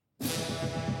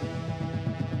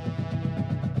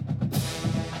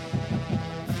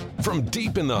From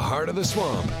deep in the heart of the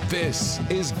swamp, this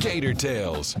is Gator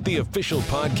Tales, the official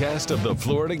podcast of the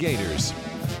Florida Gators.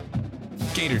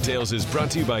 Gator Tales is brought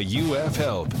to you by UF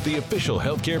Health, the official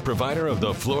healthcare provider of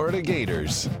the Florida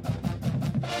Gators.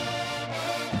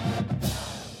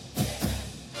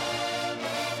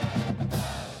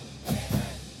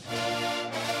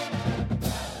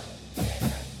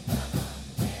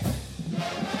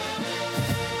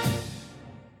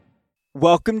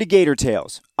 Welcome to Gator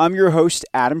Tales. I'm your host,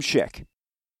 Adam Schick.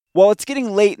 While it's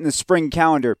getting late in the spring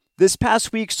calendar, this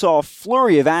past week saw a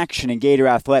flurry of action in Gator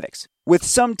athletics, with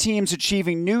some teams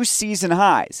achieving new season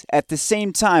highs. At the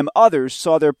same time, others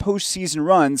saw their postseason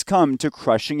runs come to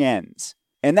crushing ends.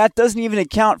 And that doesn't even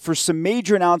account for some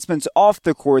major announcements off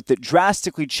the court that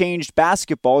drastically changed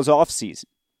basketball's offseason.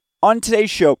 On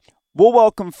today's show, we'll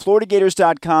welcome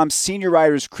FloridaGators.com's senior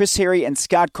writers Chris Harry and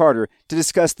Scott Carter to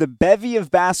discuss the bevy of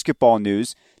basketball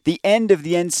news, the end of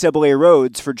the NCAA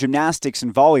roads for gymnastics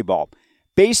and volleyball,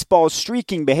 baseball's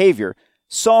streaking behavior,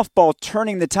 softball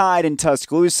turning the tide in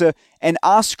Tuscaloosa, and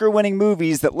Oscar-winning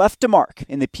movies that left a mark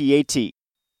in the PAT.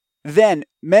 Then,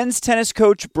 men's tennis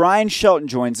coach Brian Shelton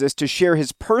joins us to share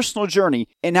his personal journey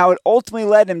and how it ultimately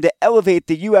led him to elevate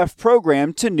the UF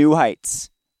program to new heights.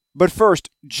 But first,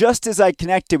 just as I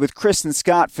connected with Chris and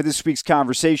Scott for this week's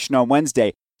conversation on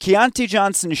Wednesday, Keyontae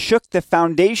Johnson shook the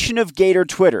foundation of Gator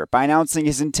Twitter by announcing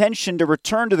his intention to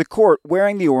return to the court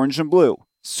wearing the orange and blue.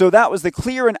 So that was the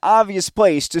clear and obvious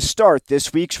place to start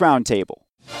this week's roundtable.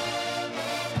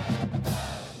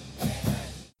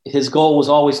 His goal was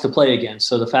always to play again,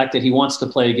 so the fact that he wants to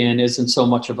play again isn't so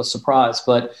much of a surprise.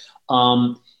 But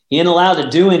he ain't allowed to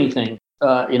do anything.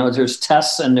 There's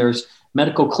tests and there's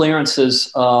medical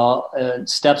clearances,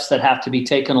 steps that have to be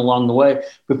taken along the way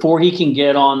before he can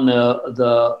get on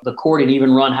the court and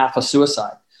even run half a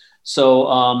suicide.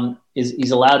 So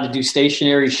he's allowed to do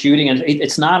stationary shooting, and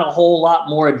it's not a whole lot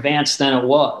more advanced than it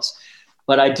was.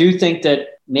 But I do think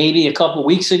that maybe a couple of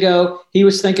weeks ago, he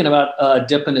was thinking about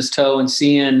dipping his toe and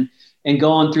seeing and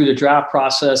going through the draft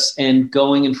process and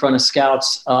going in front of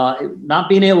scouts, not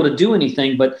being able to do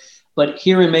anything, but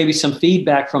hearing maybe some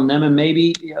feedback from them, and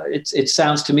maybe it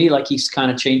sounds to me like he's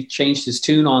kind of changed his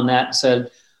tune on that and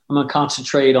said, I'm going to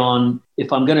concentrate on,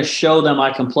 if I'm going to show them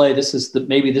I can play, this is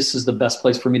the best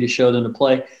place for me to show them to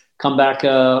play. Come back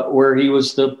where he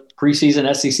was the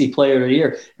preseason SEC Player of the Year.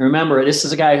 And remember, this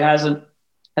is a guy who hasn't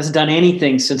done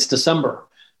anything since December.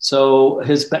 So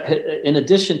in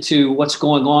addition to what's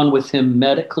going on with him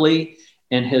medically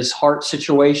and his heart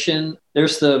situation,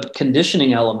 there's the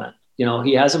conditioning element.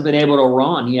 He hasn't been able to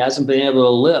run. He hasn't been able to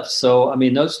lift. So, I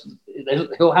mean,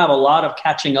 he'll have a lot of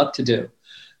catching up to do.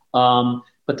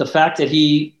 But the fact that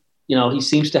he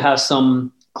seems to have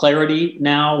some clarity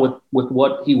now with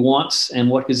what he wants and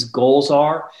what his goals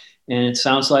are. And it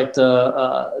sounds like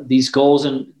these goals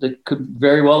that could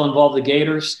very well involve the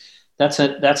Gators. That's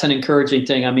an encouraging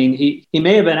thing. I mean, he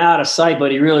may have been out of sight, but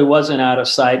he really wasn't out of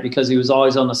sight because he was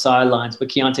always on the sidelines. But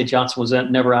Keyontae Johnson was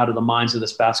never out of the minds of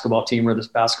this basketball team or this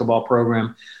basketball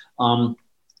program.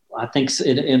 I think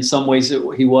in some ways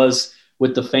he was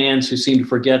with the fans who seem to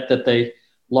forget that they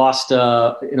lost,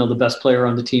 the best player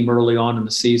on the team early on in the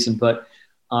season. But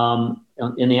in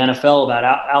the NFL,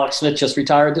 Alex Smith just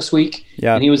retired this week,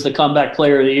 and he was the comeback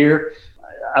player of the year.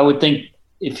 I would think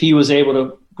if he was able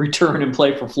to return and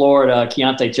play for Florida,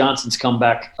 Keyontae Johnson's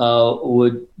comeback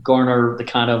would garner the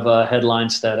kind of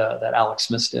headlines that Alex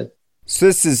Smith did. So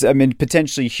this is,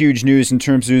 potentially huge news in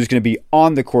terms of who's going to be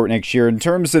on the court next year. In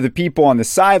terms of the people on the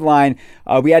sideline,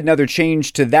 we had another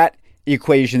change to that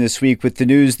equation this week with the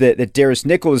news that Darius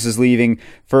Nichols is leaving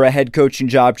for a head coaching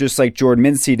job, just like Jordan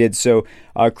Mincy did. So,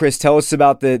 Chris, tell us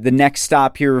about the next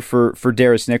stop here for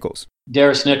Darius Nichols.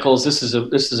 Darius Nichols, this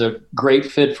is a great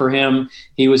fit for him.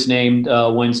 He was named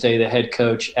Wednesday the head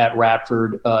coach at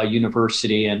Radford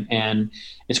University, and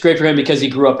it's great for him because he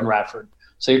grew up in Radford.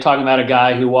 So you're talking about a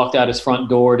guy who walked out his front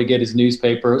door to get his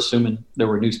newspaper, assuming there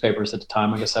were newspapers at the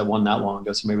time. I guess I wasn't that long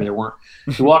ago, so maybe there weren't.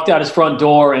 He walked out his front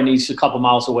door, and he's a couple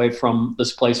miles away from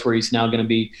this place where he's now going to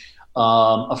be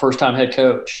a first-time head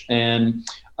coach. And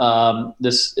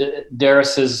this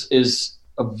Darius is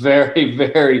a very,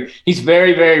 very – he's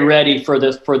very, very ready for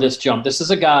this jump. This is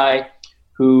a guy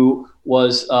who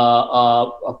was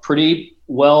a pretty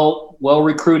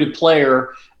well-recruited player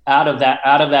out of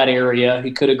that area.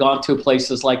 He could have gone to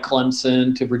places like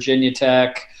Clemson, to Virginia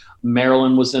Tech.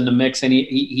 Maryland was in the mix, and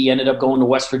he ended up going to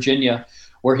West Virginia,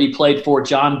 where he played for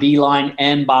John Beilein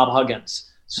and Bob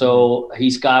Huggins. So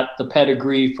he's got the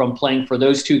pedigree from playing for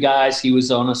those two guys. He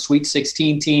was on a Sweet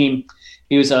 16 team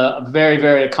He was a very,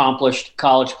 very accomplished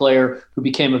college player who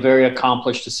became a very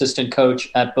accomplished assistant coach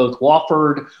at both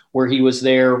Wofford, where he was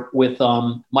there with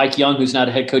Mike Young, who's now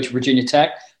the head coach of Virginia Tech.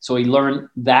 So he learned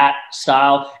that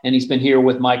style, and he's been here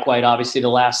with Mike White, obviously, the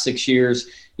last 6 years.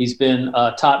 He's been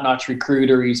a top-notch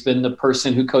recruiter. He's been the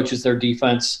person who coaches their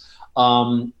defense.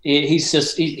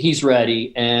 He's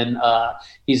ready, and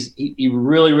he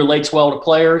really relates well to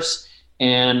players,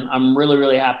 and I'm really,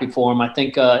 really happy for him. I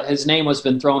think his name has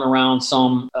been thrown around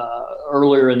some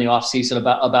earlier in the offseason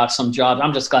about some jobs.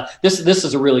 I'm just glad this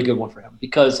is a really good one for him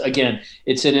because, again,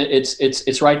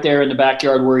 it's right there in the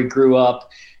backyard where he grew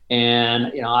up.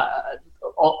 And,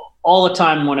 all the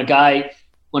time when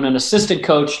an assistant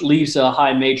coach leaves a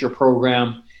high major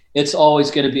program, it's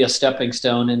always going to be a stepping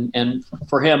stone. And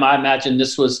for him, I imagine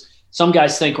this was – some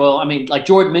guys think, well, I mean, like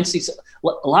Jordan Mincy,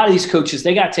 a lot of these coaches,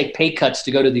 they got to take pay cuts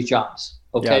to go to these jobs,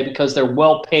 okay, because they're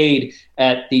well paid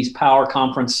at these power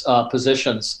conference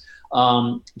positions.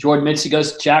 Jordan Mincy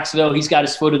goes to Jacksonville. He's got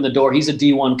his foot in the door. He's a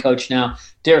D1 coach now.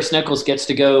 Darius Nichols gets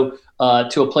to go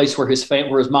to a place where his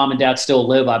mom and dad still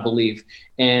live, I believe,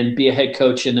 and be a head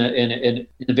coach in the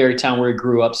very town where he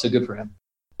grew up. So good for him.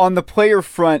 On the player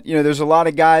front, there's a lot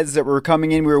of guys that were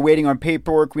coming in. We were waiting on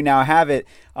paperwork. We now have it.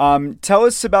 Tell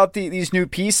us about these new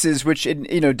pieces, which,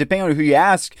 depending on who you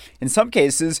ask, in some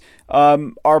cases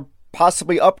are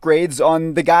possibly upgrades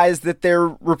on the guys that they're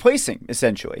replacing,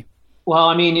 essentially. Well,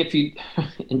 I mean,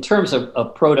 in terms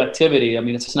of productivity, I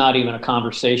mean, it's not even a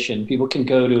conversation. People can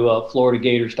go to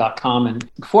FloridaGators.com. And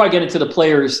before I get into the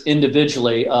players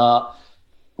individually,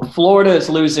 Florida is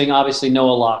losing, obviously,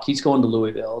 Noah Locke. He's going to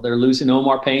Louisville. They're losing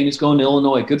Omar Payne. He's going to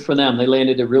Illinois. Good for them. They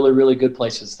landed at really, really good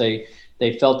places. They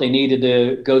felt they needed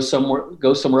to go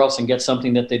somewhere else and get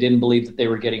something that they didn't believe that they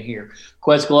were getting here.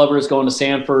 Quez Glover is going to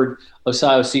Sanford.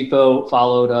 Osai Osifo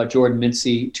followed Jordan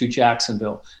Mincy to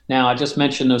Jacksonville. Now, I just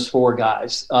mentioned those four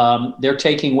guys. They're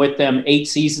taking with them 8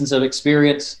 seasons of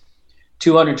experience,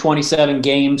 227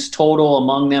 games total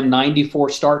among them, 94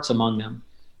 starts among them,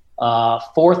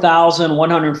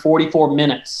 4,144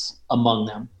 minutes among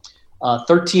them,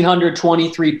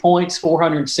 1,323 points,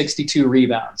 462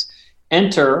 rebounds.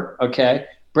 Enter,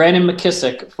 Brandon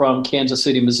McKissick from Kansas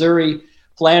City, Missouri.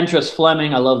 Flanders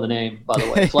Fleming, I love the name, by the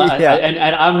way.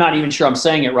 And I'm not even sure I'm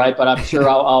saying it right, but I'm sure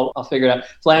I'll figure it out.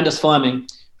 Flanders Fleming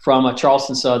from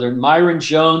Charleston Southern. Myron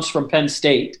Jones from Penn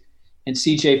State. And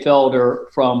C.J. Felder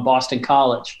from Boston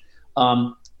College.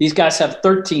 These guys have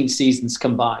 13 seasons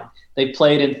combined. They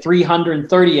played in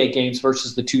 338 games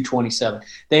versus the 227.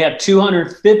 They have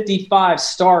 255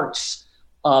 starts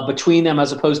between them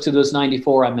as opposed to those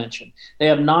 94 I mentioned. They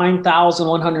have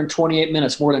 9,128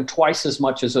 minutes, more than twice as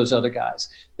much as those other guys.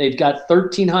 They've got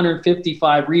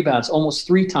 1,355 rebounds, almost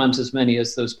 3 times as many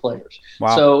as those players.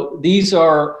 Wow. So these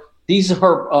are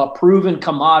proven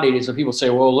commodities. And people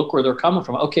say, well, look where they're coming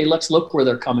from. Okay, let's look where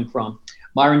they're coming from.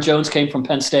 Myron Jones came from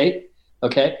Penn State.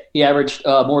 Okay, he averaged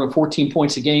more than 14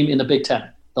 points a game in the Big Ten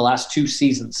the last 2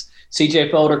 seasons.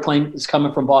 C.J. Felder is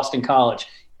coming from Boston College.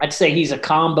 I'd say he's a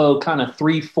combo kind of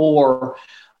 3-4,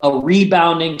 a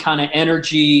rebounding kind of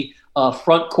energy,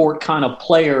 front court kind of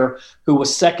player who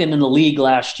was second in the league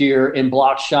last year in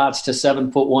block shots to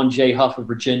 7'1" Jay Huff of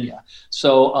Virginia.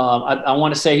 So I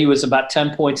want to say he was about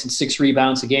 10 points and 6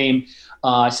 rebounds a game.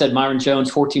 I said Myron Jones,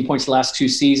 14 points the last 2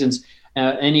 seasons.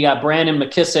 And you got Brandon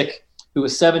McKissick, who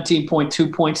was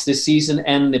 17.2 points this season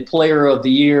and the player of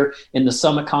the year in the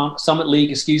Summit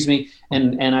League,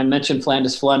 And I mentioned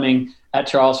Flanders Fleming at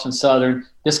Charleston Southern.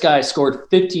 This guy scored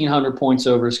 1,500 points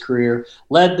over his career,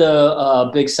 led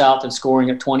the Big South in scoring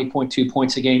at 20.2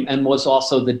 points a game, and was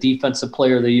also the defensive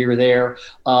player of the year there.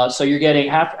 So you're getting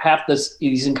half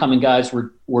these incoming guys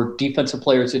were defensive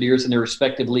players of the years in their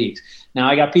respective leagues. Now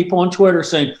I got people on Twitter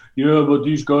saying, yeah, but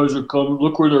these guys are coming.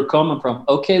 Look where they're coming from.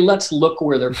 Okay, let's look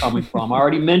where they're coming from. I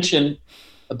already mentioned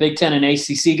a Big Ten and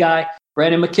ACC guy.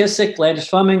 Brandon McKissick, Flanders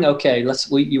Fleming. Okay,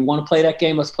 you want to play that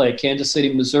game? Let's play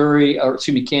it. Missouri,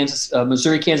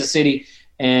 Kansas City,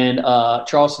 and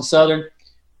Charleston Southern.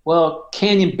 Well,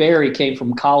 Canyon Barry came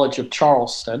from College of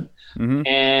Charleston,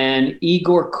 and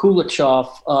Igor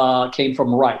Kulichov came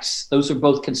from Rice. Those are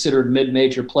both considered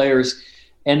mid-major players,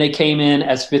 and they came in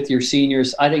as 5th-year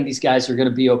seniors. I think these guys are going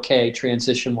to be okay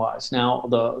transition-wise. Now,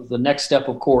 the next step,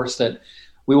 of course, that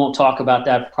we won't talk about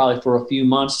that probably for a few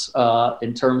months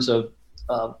in terms of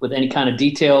with any kind of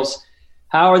details.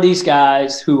 How are these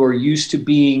guys who are used to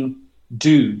being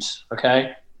dudes,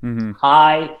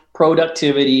 high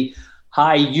productivity,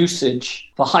 high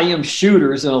usage, volume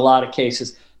shooters in a lot of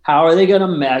cases, how are they going to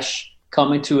mesh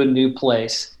coming to a new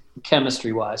place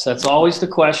chemistry-wise? That's always the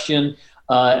question.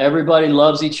 Everybody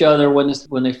loves each other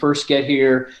when they first get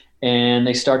here, and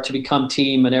they start to become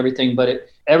team and everything. But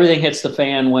everything hits the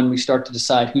fan when we start to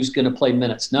decide who's going to play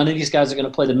minutes. None of these guys are going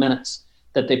to play the minutes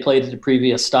that they played at the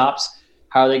previous stops.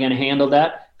 How are they going to handle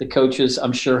that? The coaches,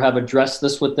 I'm sure, have addressed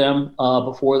this with them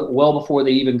before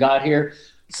they even got here.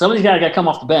 Some of these guys got to come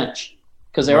off the bench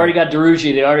because they already got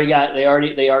DeRuggi.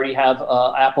 They already have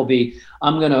Appleby.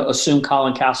 I'm going to assume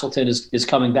Colin Castleton is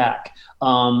coming back.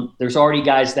 There's already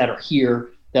guys that are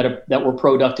here that were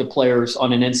productive players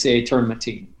on an NCAA tournament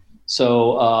team.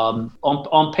 So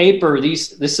on paper,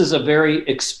 this is a very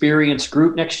experienced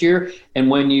group next year. And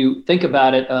when you think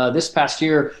about it, this past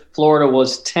year, Florida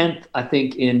was 10th, I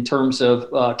think, in terms of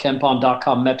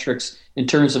KenPom.com metrics in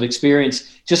terms of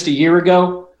experience. Just a year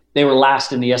ago, they were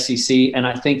last in the SEC, and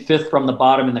I think 5th from the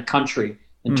bottom in the country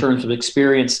in terms of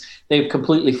experience. They've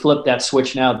completely flipped that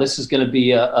switch now. This is going to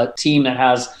be a team that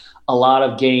has a lot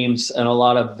of games and a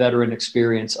lot of veteran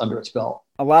experience under its belt.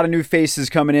 A lot of new faces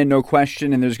coming in, no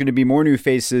question, and there's going to be more new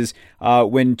faces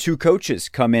when two coaches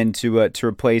come in to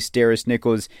replace Darius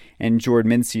Nichols and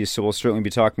Jordan Mincy. So we'll certainly be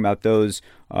talking about those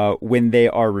when they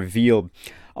are revealed.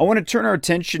 I want to turn our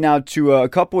attention now to a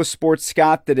couple of sports,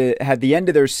 Scott, that had the end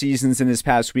of their seasons in this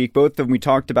past week. Both of them we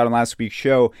talked about on last week's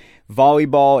show,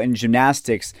 volleyball and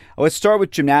gymnastics. Let's start with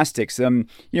gymnastics.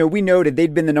 We noted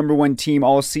they'd been the number one team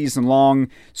all season long.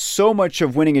 So much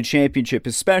of winning a championship,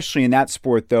 especially in that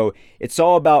sport, though, it's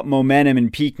all about momentum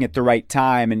and peaking at the right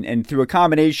time. And through a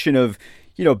combination of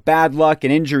bad luck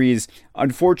and injuries,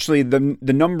 unfortunately,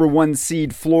 the number one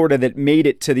seed Florida that made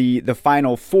it to the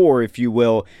Final Four, if you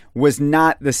will, was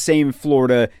not the same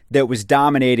Florida that was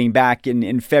dominating back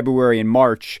in February and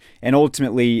March, and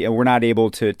ultimately were not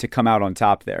able to come out on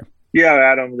top there. Yeah,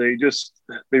 Adam,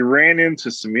 they ran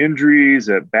into some injuries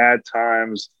at bad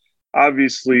times.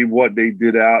 Obviously, what they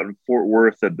did out in Fort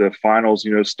Worth at the finals,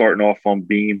 starting off on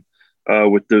beam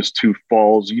with those two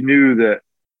falls, you knew that,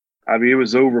 it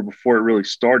was over before it really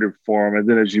started for them. And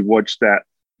then as you watch that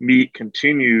meet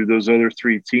continue, those other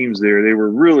three teams there, they were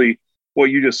really what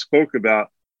you just spoke about.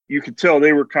 You could tell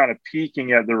they were kind of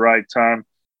peaking at the right time,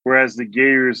 whereas the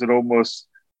Gators had almost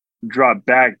dropped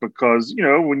back because,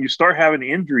 when you start having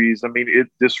injuries, it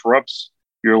disrupts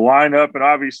your lineup and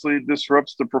obviously it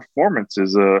disrupts the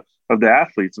performances of the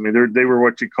athletes. They were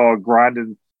what you call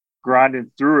grinding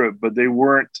through it, but they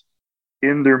weren't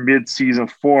in their mid-season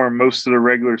form most of the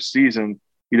regular season.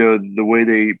 The way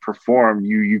they performed,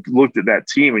 you looked at that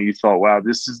team and you thought, wow,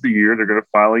 this is the year they're going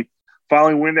to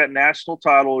finally win that national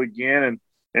title again.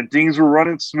 And things were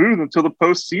running smooth until the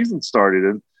postseason started.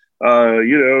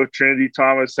 And, Trinity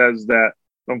Thomas has that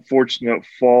unfortunate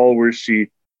fall where she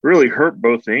really hurt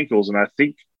both ankles. And I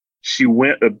think she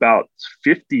went about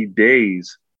 50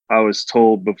 days, I was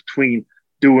told, between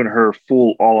doing her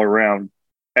full all-around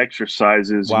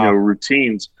exercises, wow,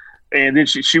 routines. And then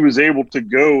she was able to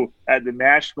go at the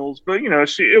nationals, but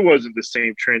it wasn't the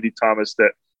same Trinity Thomas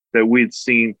that we'd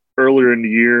seen earlier in the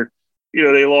year.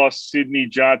 They lost Sydney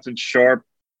Johnson Sharp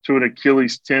to an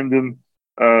Achilles tendon,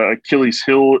 Achilles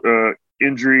heel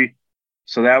injury.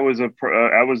 So that was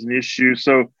an issue.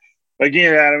 So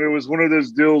again, Adam, it was one of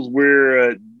those deals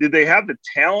where did they have the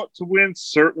talent to win?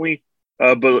 Certainly,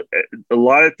 but a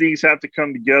lot of things have to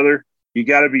come together. You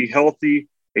got to be healthy.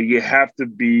 And you have to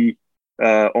be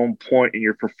on point in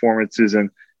your performances. And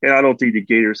I don't think the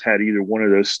Gators had either one of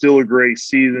those. Still a great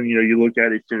season. You look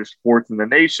at it, finished 4th in the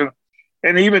nation.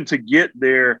 And even to get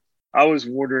there, I was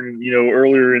wondering,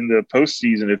 earlier in the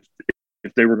postseason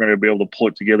if they were going to be able to pull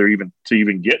it together even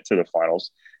to get to the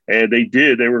finals. And they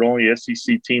did. They were the only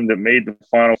SEC team that made the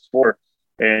Final Four.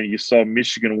 And you saw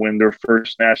Michigan win their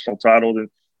first national title. Then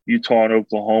Utah and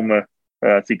Oklahoma,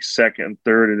 I think, 2nd and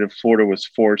 3rd. And then Florida was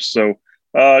 4th. So,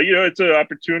 it's an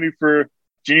opportunity for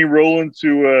Jeannie Rowland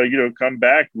to, come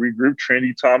back, regroup.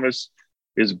 Trinity Thomas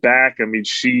is back.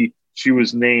 She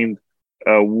was named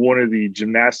one of the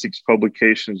gymnastics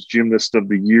publications Gymnast of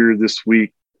the Year this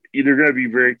week. They're going to be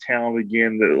very talented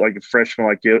again, like a freshman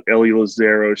like Ellie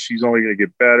Lazaro. She's only going to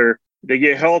get better. They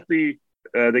get healthy.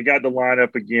 They got the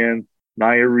lineup again.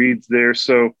 Nia Reed's there.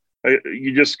 So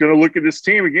you're just going to look at this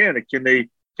team again. Can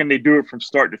they do it from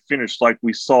start to finish like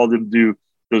we saw them do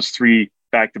those 3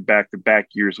 back-to-back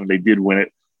years when they did win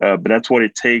it. But that's what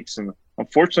it takes. And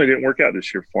unfortunately, it didn't work out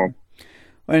this year for them.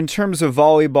 In terms of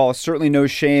volleyball, certainly no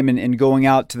shame in going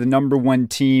out to the number one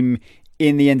team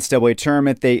in the NCAA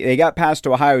tournament. They got past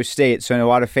Ohio State, so I know a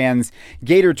lot of fans,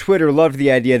 Gator Twitter loved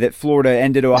the idea that Florida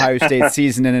ended Ohio State's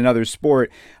season in another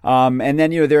sport. And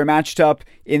then, they were matched up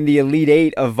in the Elite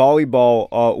Eight of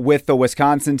volleyball with the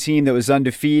Wisconsin team that was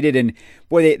undefeated. And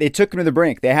boy, they took them to the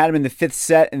brink. They had them in the fifth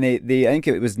set, and they I think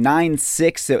it was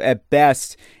 9-6 at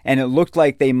best, and it looked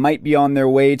like they might be on their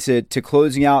way to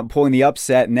closing out and pulling the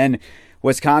upset. And then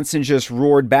Wisconsin just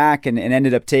roared back and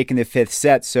ended up taking the fifth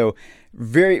set. So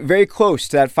very, very close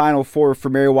to that Final Four for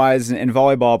Mary Wise in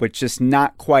volleyball, but just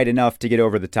not quite enough to get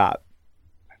over the top.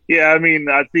 Yeah, I mean,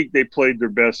 I think they played their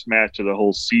best match of the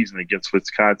whole season against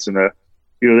Wisconsin.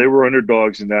 They were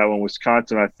underdogs in that one.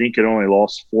 Wisconsin, I think, had only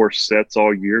lost 4 sets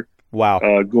all year. Wow.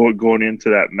 Going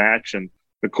into that match. And,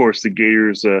 of course, the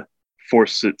Gators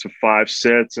forced it to 5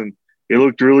 sets. And it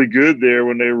looked really good there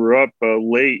when they were up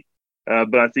late.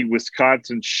 But I think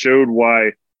Wisconsin showed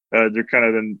why they're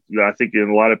kind of, I think, in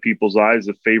a lot of people's eyes,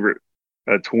 the favorite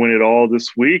to win it all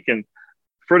this week. And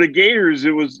for the Gators,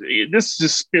 this has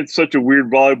just been such a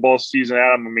weird volleyball season,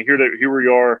 Adam. I mean, here we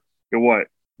are in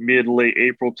mid-late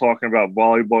April talking about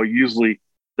volleyball. Usually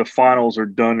the finals are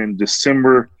done in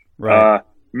December. Right.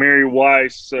 Mary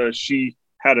Wise, she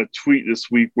had a tweet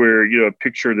this week where, a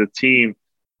picture of the team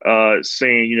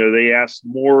saying, they asked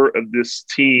more of this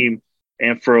team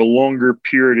and for a longer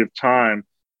period of time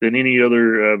than any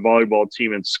other volleyball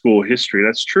team in school history.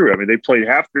 That's true. I mean, they played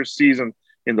half their season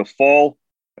in the fall,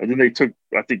 and then they took,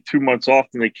 I think, 2 months off,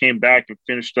 and they came back and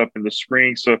finished up in the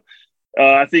spring. So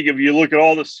I think if you look at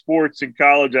all the sports in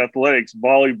college athletics,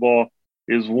 volleyball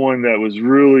is one that was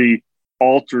really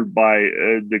altered by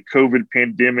the COVID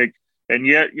pandemic. And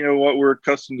yet, what we're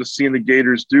accustomed to seeing the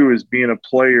Gators do is being a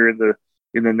player in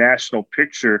the national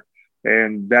picture.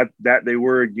 And that they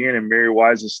were again in Mary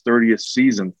Wise's 30th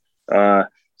season.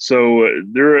 So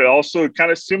they're also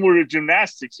kind of similar to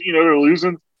gymnastics. They're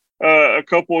losing a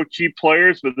couple of key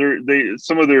players, but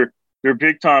some of their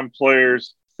big time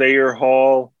players, Thayer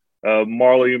Hall,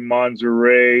 Marley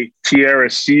Monserrat, Tiara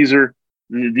Caesar.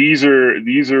 These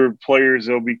are players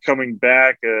that'll be coming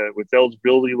back with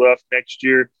eligibility left next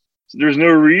year. So there's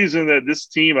no reason that this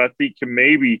team, I think, can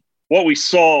maybe what we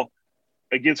saw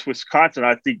against Wisconsin,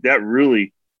 I think that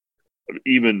really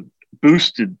even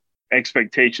boosted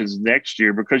expectations next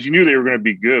year because you knew they were going to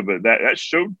be good, but that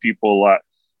showed people a lot.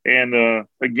 And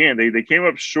again, they came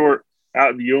up short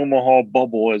out in the Omaha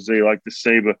bubble, as they like to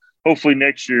say, but hopefully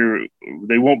next year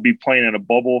they won't be playing in a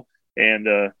bubble and,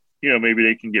 maybe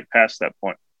they can get past that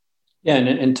point. Yeah,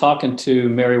 and talking to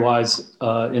Mary Wise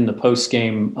in the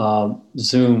post-game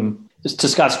Zoom, to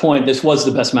Scott's point, this was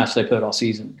the best match they played all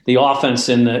season. The offense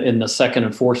in the second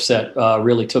and fourth set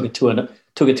really took it to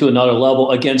another level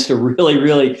against a really,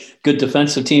 really good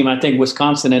defensive team. I think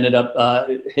Wisconsin ended up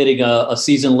hitting a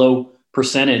season low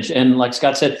percentage. And like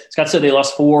Scott said they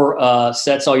lost 4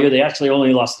 sets all year. They actually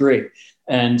only lost 3.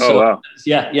 And so, wow.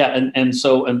 Yeah. And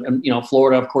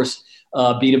Florida, of course,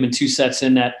 beat them in 2 sets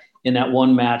in that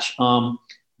one match.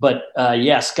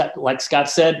 Scott, like Scott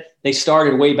said, they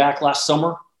started way back last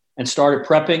summer and started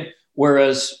prepping,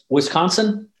 whereas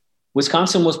Wisconsin was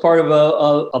part of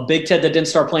a Big Ten that didn't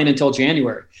start playing until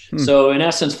January. So in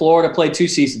essence, Florida played 2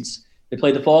 seasons. They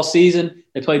played the fall season,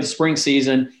 they played the spring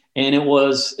season, and it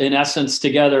was in essence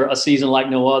together a season like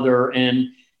no other. And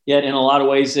yet in a lot of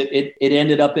ways, it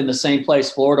ended up in the same place.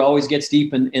 Florida always gets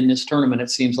deep in this tournament. It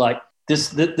seems like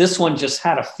this one just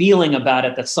had a feeling about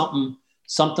it that something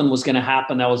was going to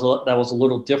happen that was a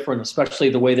little different, especially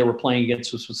the way they were playing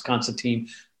against this Wisconsin team.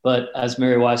 But as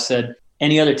Mary Wise said,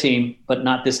 any other team, but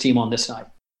not this team on this night.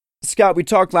 Scott, we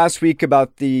talked last week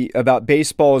about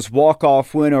baseball's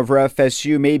walk-off win over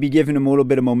FSU, maybe giving them a little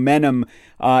bit of momentum,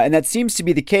 and that seems to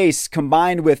be the case,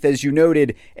 combined with, as you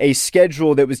noted, a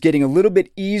schedule that was getting a little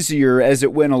bit easier as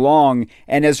it went along,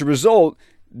 and as a result,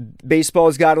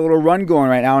 baseball's got a little run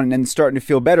going right now and starting to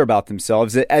feel better about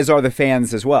themselves, as are the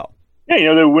fans as well.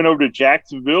 Yeah, they went over to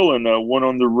Jacksonville and won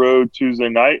on the road Tuesday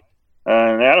night.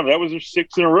 And Adam, that was their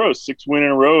 6 in a row, 6 win in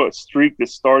a row, a streak that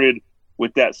started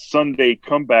with that Sunday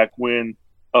comeback win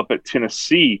up at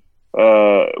Tennessee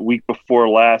week before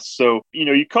last. So,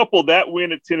 you couple that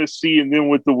win at Tennessee and then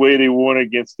with the way they won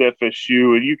against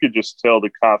FSU, and you could just tell the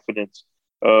confidence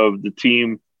of the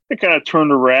team. It kind of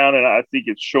turned around, and I think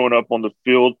it's showing up on the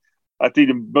field. I think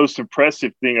the most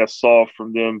impressive thing I saw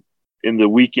from them in the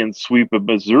weekend sweep of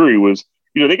Missouri was,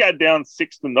 they got down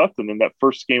 6-0 in that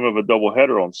first game of a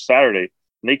doubleheader on Saturday,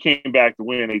 and they came back to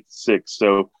win 8-6.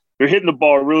 So they're hitting the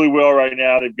ball really well right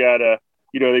now. They've got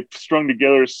they've strung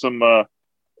together some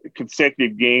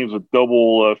consecutive games with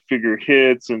double figure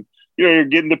hits, and you're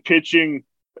getting the pitching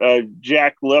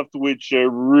Jack Leftwich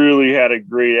really had a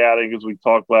great outing, as we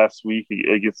talked last week,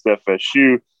 against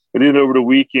FSU. And then over the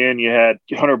weekend, you had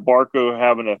Hunter Barco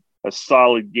having a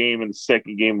solid game in the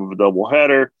second game of a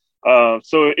doubleheader.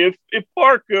 So if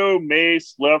Barco,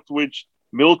 Mace, Leftwich,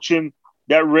 Milchin,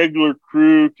 that regular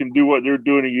crew can do what they're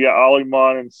doing, and you got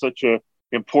Aliman in such a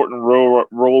important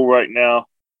role right now.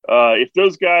 If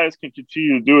those guys can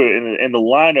continue to do it, and the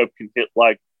lineup can hit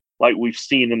like we've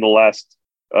seen in the last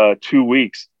 2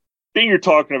 weeks, then you're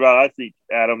talking about, I think,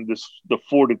 Adam, the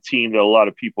Florida team that a lot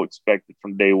of people expected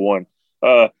from day one.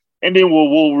 And then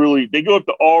we'll really – they go up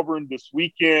to Auburn this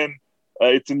weekend.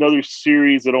 It's another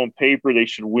series that on paper they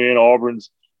should win. Auburn's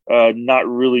not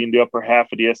really in the upper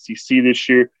half of the SEC this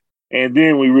year. And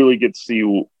then we really get to see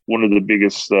one of the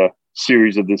biggest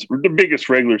series of this – the biggest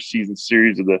regular season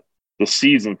series of the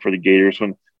season for the Gators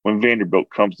when Vanderbilt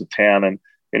comes to town. And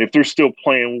if they're still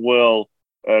playing well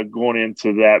going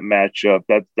into that matchup,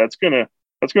 that's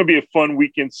gonna be a fun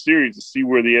weekend series to see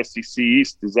where the SEC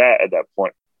East is at that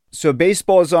point. So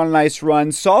baseball is on a nice run.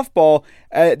 Softball,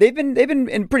 they've been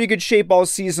in pretty good shape all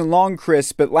season long,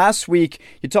 Chris. But last week,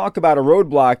 you talk about a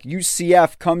roadblock.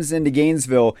 UCF comes into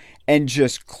Gainesville and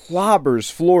just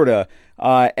clobbers Florida.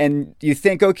 And you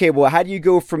think, okay, well, how do you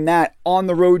go from that on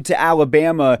the road to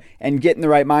Alabama and get in the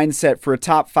right mindset for a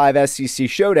top 5 SEC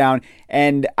showdown?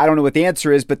 And I don't know what the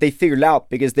answer is, but they figured it out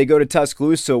because they go to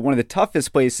Tuscaloosa, one of the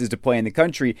toughest places to play in the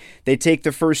country. They take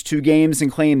the first 2 games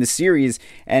and claim the series.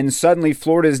 And suddenly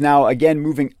Florida is now, again,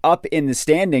 moving up in the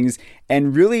standings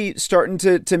and really starting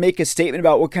to make a statement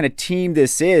about what kind of team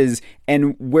this is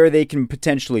and where they can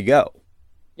potentially go.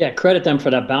 Yeah, credit them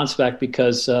for that bounce back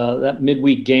because that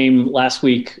midweek game last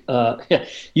week,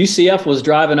 UCF was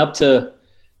driving up to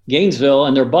Gainesville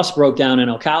and their bus broke down in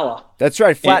Ocala. That's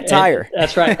right, flat tire.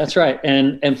 That's right.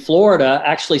 And Florida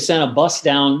actually sent a bus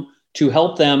down to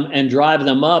help them and drive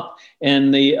them up.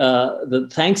 And the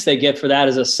thanks they get for that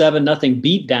is a 7-0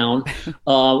 beatdown.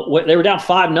 They were down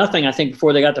 5-0, I think,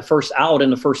 before they got the first out in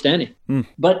the first inning.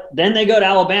 But then they go to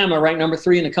Alabama, ranked number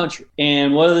 3 in the country.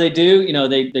 And what do? You know,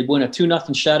 they win a 2-0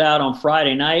 shutout on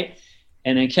Friday night.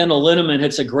 And then Kendall Linneman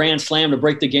hits a grand slam to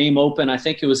break the game open. I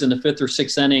think it was in the 5th or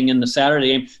 6th inning in the Saturday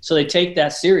game. So they take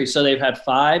that series. So they've had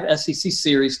 5 SEC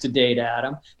series to date,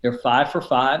 Adam. They're 5 for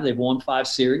 5. They've won 5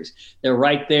 series. They're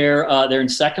right there. They're in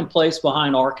second place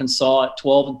behind Arkansas at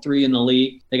 12-3 in the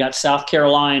league. They got South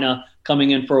Carolina coming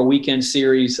in for a weekend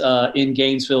series in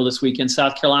Gainesville this weekend.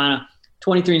 South Carolina,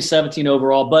 23-17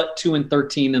 overall, but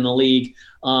 2-13 in the league.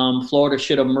 Florida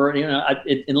should have,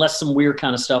 unless some weird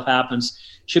kind of stuff happens,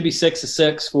 should be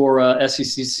 6-6 for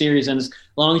SEC series. And as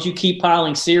long as you keep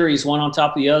piling series one on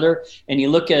top of the other, and you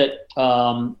look at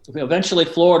eventually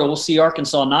Florida, we'll see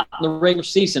Arkansas not in the regular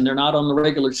season. They're not on the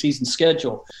regular season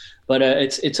schedule. But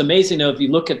it's amazing, though, if you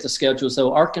look at the schedule.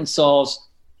 So Arkansas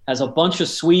has a bunch of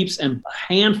sweeps, and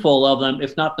a handful of them,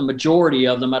 if not the majority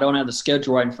of them, I don't have the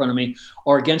schedule right in front of me,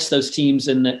 are against those teams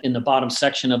in the bottom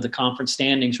section of the conference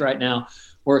standings right now,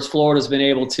 whereas Florida's been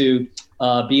able to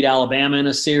beat Alabama in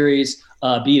a series,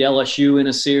 beat LSU in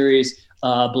a series,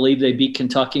 believe they beat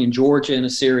Kentucky and Georgia in a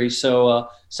series. So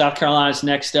South Carolina's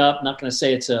next up. Not going to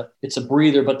say it's a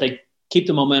breather, but they keep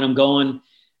the momentum going.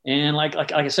 And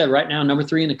like I said, right now, number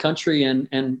 3 in the country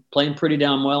and playing pretty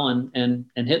damn well and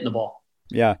hitting the ball.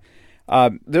 Yeah.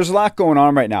 There's a lot going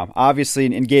on right now. Obviously,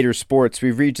 in Gator sports,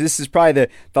 this is probably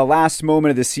the last moment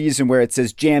of the season where it's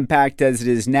as jam-packed as it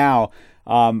is now.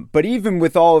 But even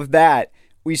with all of that,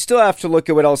 we still have to look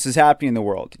at what else is happening in the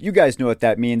world. You guys know what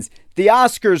that means. The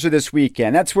Oscars are this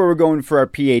weekend. That's where we're going for our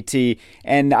PAT.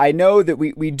 And I know that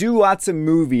we do lots of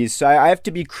movies, so I have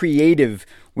to be creative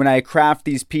when I craft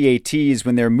these PATs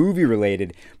when they're movie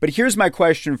related. But here's my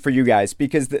question for you guys,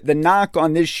 because the knock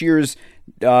on this year's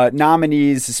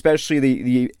nominees, especially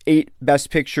the 8 Best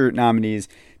Picture nominees,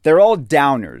 they're all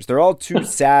downers. They're all too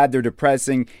sad. They're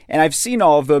depressing. And I've seen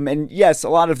all of them. And yes, a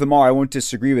lot of them are. I won't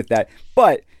disagree with that.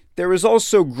 But there is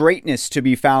also greatness to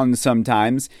be found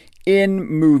sometimes in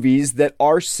movies that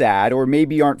are sad or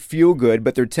maybe aren't feel good,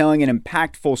 but they're telling an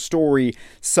impactful story,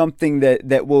 something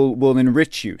that will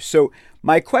enrich you. So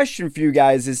my question for you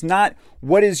guys is not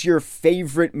what is your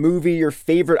favorite movie, your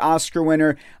favorite Oscar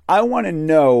winner. I want to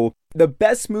know the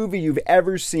best movie you've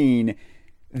ever seen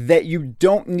that you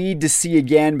don't need to see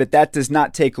again, but that does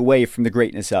not take away from the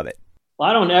greatness of it. Well,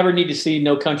 I don't ever need to see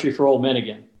No Country for Old Men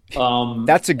again.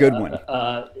 That's a good one.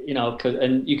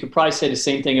 And you could probably say the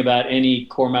same thing about any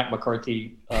Cormac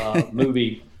McCarthy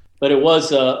movie, but it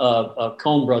was a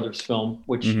Coen Brothers film,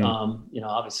 which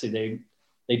obviously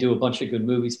they do a bunch of good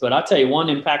movies. But I'll tell you one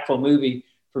impactful movie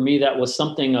for me that was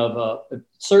something of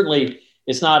certainly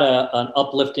It's not an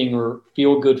uplifting or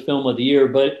feel-good film of the year,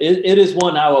 but it is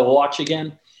one I will watch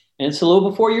again. And it's a little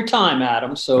before your time,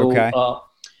 Adam. So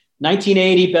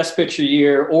 1980 Best Picture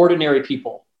year, Ordinary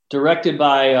People, directed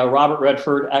by Robert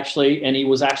Redford, actually, and he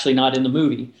was actually not in the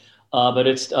movie. But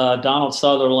it's Donald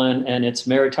Sutherland and it's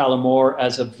Mary Tyler Moore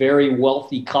as a very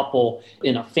wealthy couple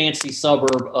in a fancy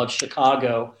suburb of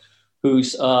Chicago,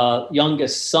 whose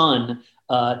youngest son,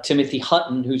 Timothy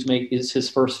Hutton, is his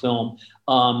first film,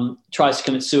 tries to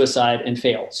commit suicide and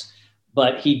fails.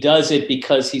 But he does it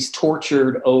because he's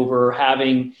tortured over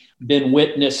having been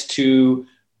witness to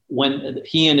when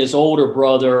he and his older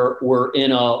brother were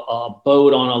in a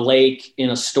boat on a lake in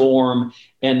a storm,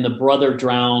 and the brother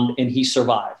drowned and he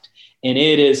survived. And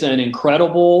it is an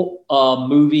incredible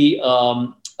movie.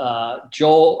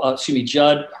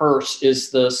 Judd Hirsch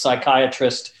is the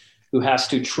psychiatrist who has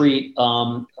to treat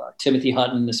Timothy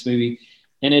Hutton in this movie.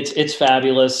 And it's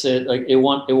fabulous. It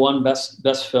won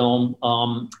best film,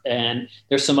 and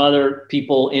there's some other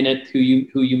people in it who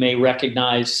you may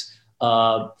recognize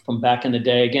from back in the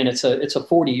day. Again, it's a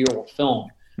 40-year-old film,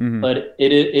 but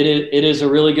it is a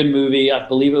really good movie. I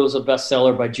believe it was a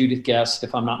bestseller by Judith Guest,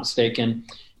 if I'm not mistaken.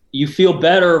 You feel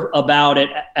better about it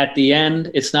at the end.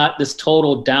 It's not this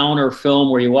total downer film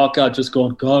where you walk out just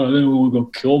going, God, I think I'm going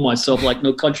to kill myself, like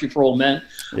No Country for Old Men.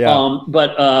 Yeah.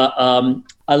 But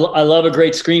I love a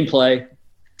great screenplay,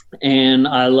 and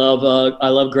I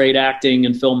love great acting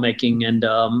and filmmaking.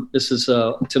 And this is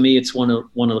to me, it's one of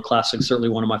the classics. Certainly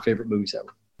one of my favorite movies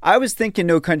ever. I was thinking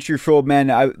No Country for Old Men.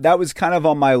 That was kind of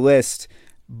on my list,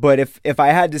 but if I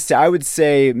had to say, I would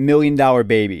say $1 Million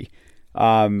Baby.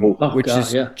 Which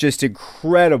is just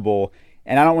incredible.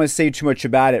 And I don't want to say too much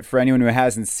about it for anyone who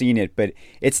hasn't seen it, but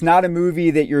it's not a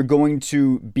movie that you're going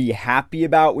to be happy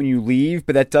about when you leave,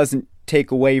 but that doesn't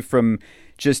take away from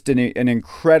just an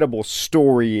incredible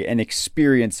story and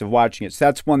experience of watching it. So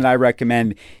that's one that I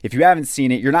recommend. If you haven't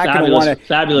seen it, you're not going to want to...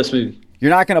 Fabulous movie.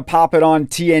 You're not going to pop it on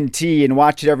TNT and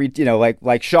watch it every,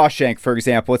 like Shawshank, for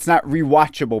example. It's not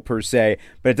rewatchable per se,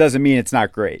 but it doesn't mean it's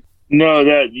not great. No,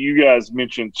 that you guys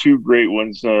mentioned two great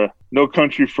ones. No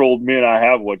Country for Old Men, I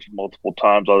have watched multiple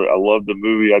times. I love the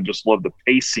movie. I just love the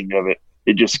pacing of it.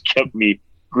 It just kept me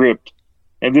gripped.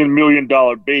 And then $1 Million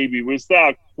Baby,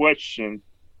 without question,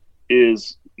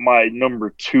 is my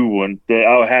number 2 one that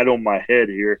I had on my head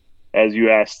here as you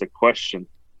asked the question.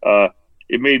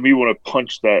 It made me want to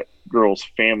punch that girl's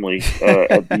family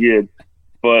at the end.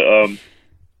 But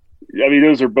I mean,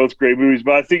 those are both great movies,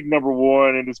 but I think number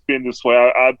 1, and it's been this way,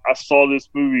 I saw this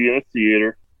movie in a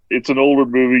theater. It's an older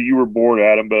movie. You were born,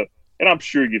 Adam, and I'm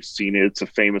sure you've seen it. It's a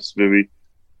famous movie,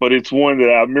 but it's one that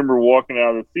I remember walking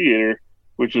out of the theater,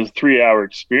 which was a 3-hour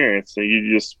experience. And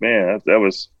you just, man, it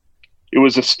was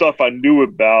the stuff I knew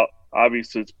about.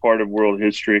 Obviously, it's part of world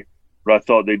history, but I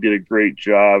thought they did a great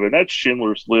job. And that's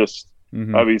Schindler's List.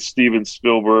 I mean, Steven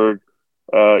Spielberg,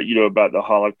 about the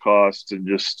Holocaust, and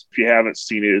just, if you haven't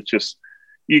seen it, it's just,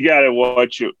 you got to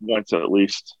watch it once at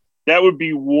least. That would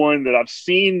be one that I've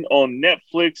seen on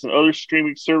Netflix and other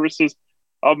streaming services.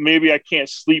 Maybe I can't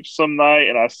sleep some night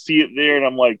and I see it there and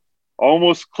I'm like,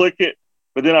 almost click it.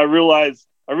 But then I realize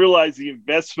the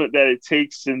investment that it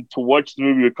takes to watch the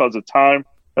movie because of time.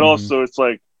 And also it's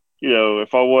like,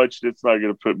 if I watch it, it's not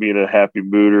going to put me in a happy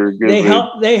mood or a good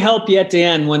mood. They help you at the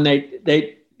end when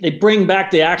they bring back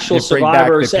the actual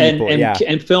survivors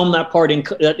and film that part in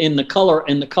the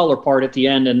color part at the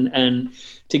end and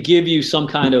to give you some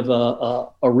kind of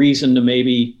a reason to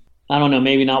maybe, I don't know,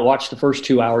 maybe not watch the first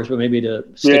 2 hours, but maybe to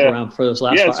stick around for those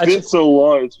last. Yeah, it's been so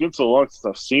long. It's been so long since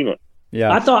I've seen it.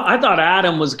 Yeah, I thought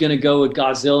Adam was going to go with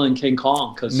Godzilla and King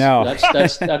Kong because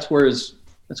that's where his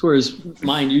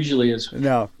mind usually is.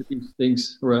 No,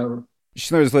 things whatever.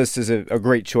 Schindler's List is a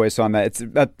great choice on that. It's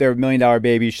up there, $1 Million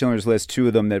Baby, Schindler's List, 2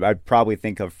 of them that I'd probably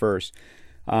think of first.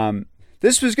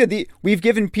 This was good. We've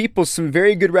given people some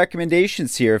very good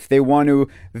recommendations here if they want to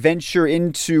venture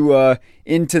into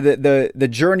the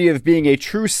journey of being a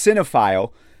true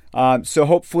cinephile. So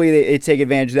hopefully they take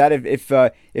advantage of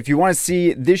that. If you want to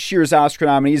see this year's Oscar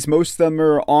nominees, most of them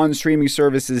are on streaming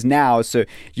services now, so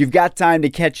you've got time to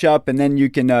catch up, and then you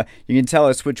can tell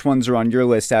us which ones are on your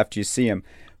list after you see them.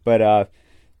 But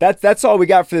that's all we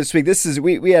got for this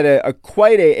week. We had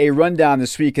quite a rundown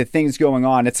this week of things going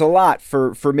on. It's a lot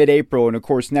for mid-April, and of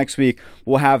course next week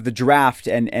we'll have the draft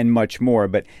and much more.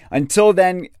 But until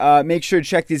then, make sure to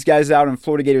check these guys out on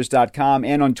FloridaGators.com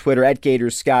and on Twitter at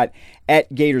GatorsScott,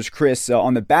 at GatorsChris.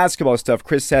 On the basketball stuff,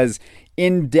 Chris has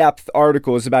in-depth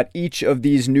articles about each of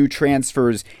these new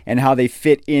transfers and how they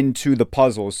fit into the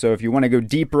puzzle. So if you want to go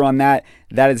deeper on that,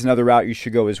 that is another route you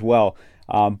should go as well.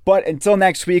 But until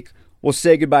next week, we'll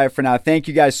say goodbye for now. Thank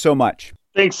you guys so much.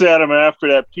 Thanks, Adam. And after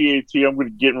that PAT,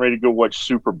 I'm getting ready to go watch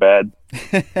Superbad.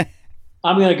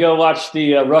 I'm going to go watch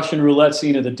the Russian roulette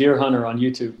scene of The Deer Hunter on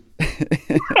YouTube.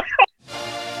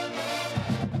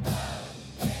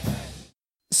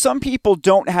 Some people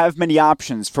don't have many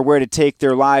options for where to take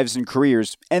their lives and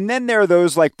careers, and then there are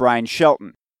those like Brian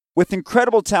Shelton. With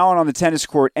incredible talent on the tennis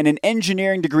court and an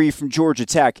engineering degree from Georgia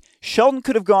Tech, Shelton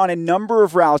could have gone a number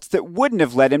of routes that wouldn't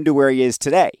have led him to where he is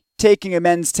today, taking a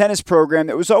men's tennis program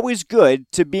that was always good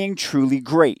to being truly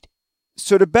great.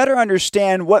 So to better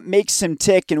understand what makes him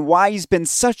tick and why he's been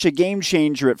such a game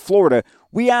changer at Florida,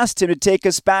 we asked him to take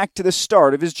us back to the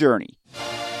start of his journey.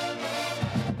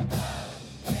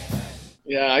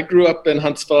 Yeah, I grew up in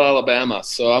Huntsville, Alabama,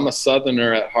 so I'm a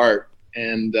Southerner at heart.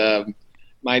 And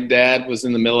my dad was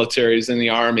in the military, he's in the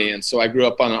Army, and so I grew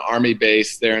up on an Army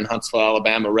base there in Huntsville,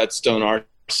 Alabama, Redstone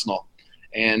Arsenal.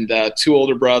 And 2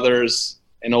 older brothers,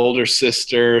 an older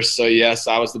sister, so yes,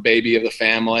 I was the baby of the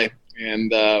family.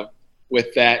 And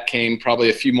with that came probably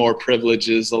a few more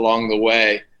privileges along the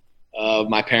way.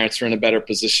 My parents were in a better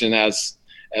position as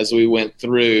we went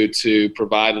through to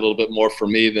provide a little bit more for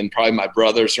me than probably my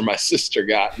brothers or my sister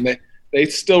got. And they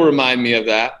still remind me of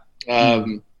that.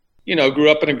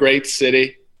 Grew up in a great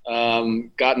city,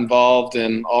 got involved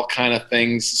in all kind of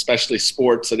things, especially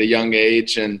sports at a young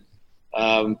age. And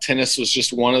tennis was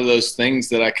just one of those things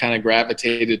that I kind of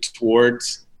gravitated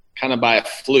towards kind of by a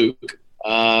fluke.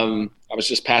 I was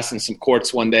just passing some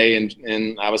courts one day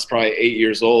and I was probably 8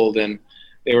 years old, and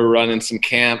they were running some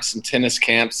tennis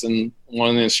camps, and one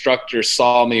of the instructors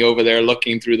saw me over there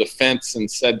looking through the fence and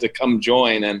said to come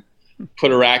join, and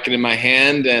put a racket in my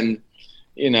hand. And,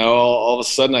 all of a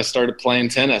sudden I started playing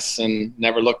tennis and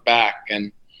never looked back.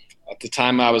 And at the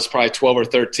time I was probably 12 or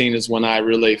 13 is when I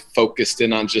really focused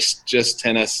in on just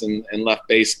tennis and left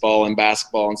baseball and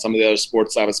basketball and some of the other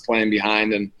sports I was playing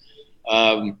behind. And,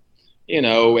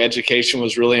 education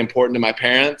was really important to my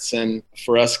parents, and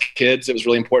for us kids, it was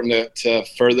really important to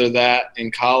further that in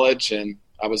college. And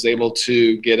I was able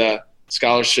to get a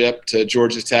scholarship to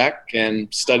Georgia Tech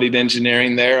and studied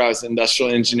engineering there. I was an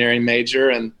industrial engineering major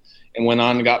and went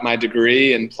on and got my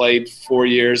degree and played 4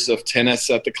 years of tennis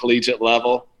at the collegiate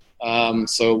level.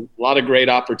 So a lot of great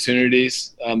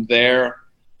opportunities there.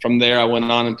 From there, I went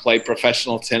on and played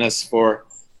professional tennis for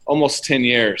almost 10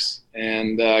 years.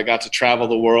 And I got to travel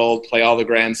the world, play all the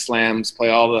Grand Slams, play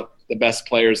all the best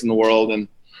players in the world. And,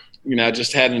 I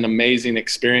just had an amazing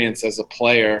experience as a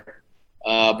player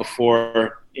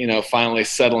before, finally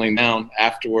settling down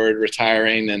afterward,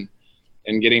 retiring and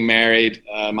getting married.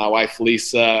 My wife,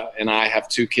 Lisa, and I have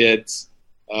 2 kids.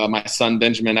 My son,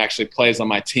 Benjamin, actually plays on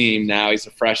my team now. He's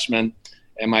a freshman.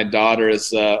 And my daughter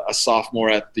is a sophomore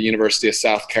at the University of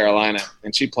South Carolina,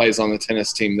 and she plays on the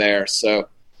tennis team there. So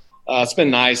it's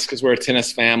been nice because we're a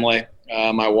tennis family.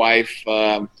 My wife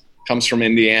comes from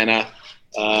Indiana,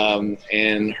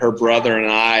 and her brother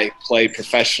and I played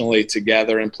professionally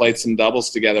together and played some doubles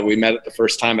together. We met the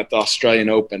first time at the Australian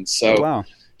Open. So wow.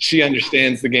 She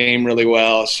understands the game really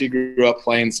well. She grew up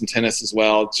playing some tennis as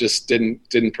well, just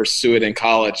didn't pursue it in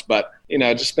college. But,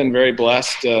 just been very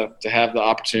blessed to have the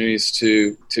opportunities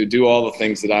to do all the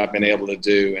things that I've been able to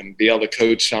do and be able to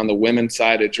coach on the women's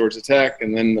side at Georgia Tech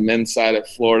and then the men's side at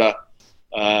Florida.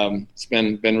 It's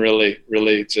been really,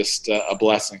 really just a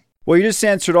blessing. Well, you just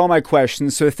answered all my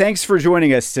questions, so thanks for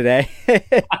joining us today.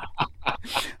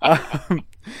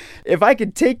 If I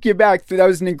could take you back, that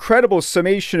was an incredible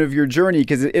summation of your journey,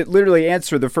 because it literally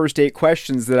answered the first 8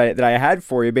 questions that I had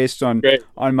for you based on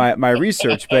my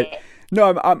research. But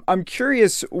no, I'm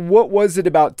curious, what was it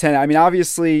about tennis? I mean,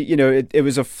 obviously, it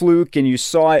was a fluke and you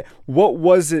saw it. What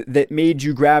was it that made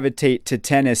you gravitate to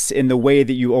tennis in the way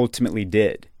that you ultimately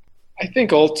did? I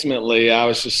think ultimately I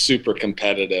was just super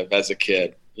competitive as a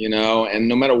kid, and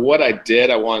no matter what I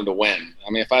did, I wanted to win. I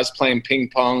mean, if I was playing ping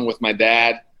pong with my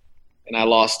dad and I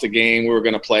lost a game, we were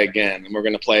going to play again, and we're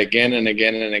going to play again and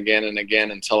again and again and again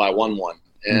until I won one.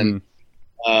 And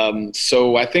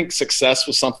so I think success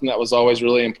was something that was always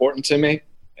really important to me.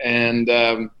 And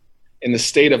in the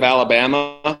state of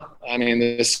Alabama, I mean,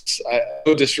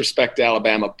 no disrespect to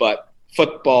Alabama, but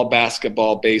football,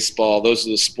 basketball, baseball, those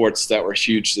are the sports that were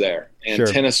huge there. And Sure.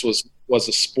 Tennis was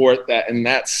a sport that in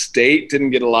that state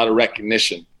didn't get a lot of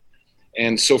recognition.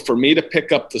 And so for me to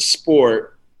pick up the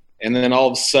sport and then all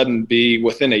of a sudden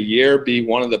within a year, be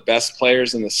one of the best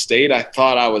players in the state, I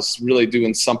thought I was really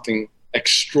doing something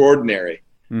extraordinary.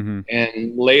 Mm-hmm.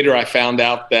 And later I found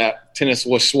out that tennis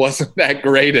wasn't that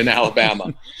great in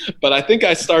Alabama. But I think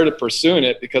I started pursuing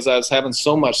it because I was having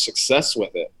so much success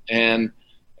with it. And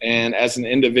as an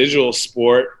individual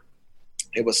sport,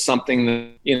 it was something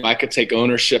that, I could take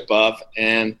ownership of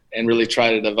and really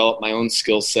try to develop my own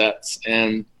skill sets.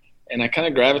 And I kind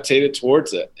of gravitated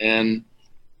towards it. And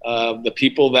the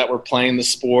people that were playing the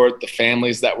sport, the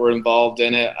families that were involved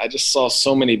in it, I just saw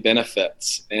so many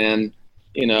benefits. And,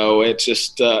 it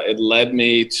just, it led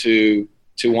me to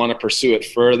want to pursue it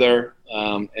further.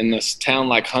 In this town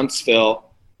like Huntsville,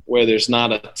 where there's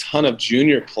not a ton of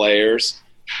junior players,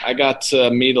 I got to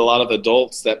meet a lot of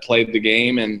adults that played the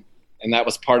game, and that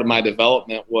was part of my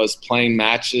development, was playing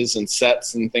matches and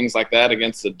sets and things like that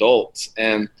against adults.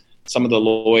 And some of the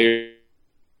lawyers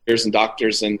and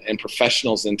doctors and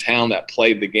professionals in town that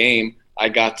played the game, I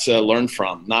got to learn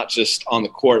from, not just on the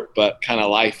court, but kind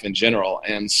of life in general.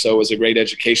 And so it was a great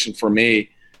education for me,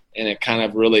 and it kind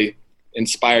of really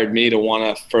inspired me to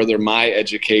want to further my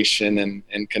education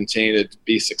and continue to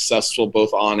be successful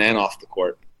both on and off the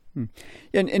court.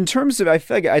 In terms of, I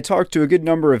feel like I talked to a good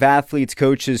number of athletes,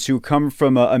 coaches who come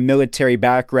from a military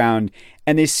background,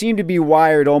 and they seem to be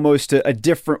wired almost a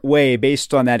different way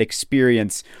based on that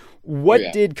experience. What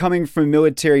did coming from a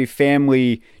military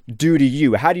family do to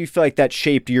you? How do you feel like that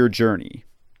shaped your journey?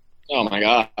 Oh my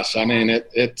gosh. I mean,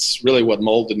 it's really what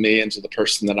molded me into the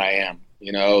person that I am.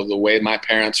 The way my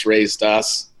parents raised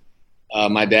us.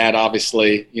 My dad,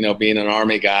 obviously, being an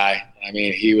Army guy, I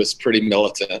mean, he was pretty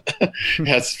militant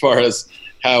as far as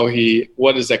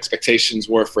what his expectations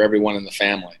were for everyone in the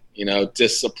family.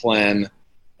 Discipline,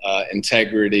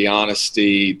 integrity,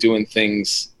 honesty, doing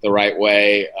things the right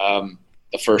way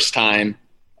the first time,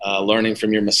 learning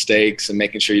from your mistakes and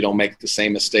making sure you don't make the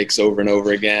same mistakes over and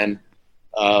over again.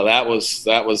 That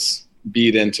was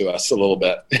beat into us a little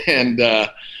bit. And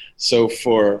so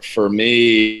for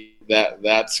me,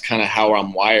 that's kind of how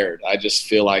I'm wired. I just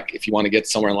feel like if you want to get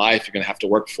somewhere in life, you're going to have to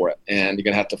work for it, and you're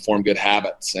going to have to form good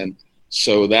habits. And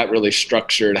so that really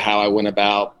structured how I went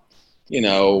about,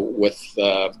 with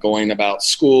going about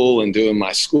school and doing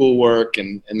my schoolwork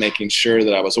and making sure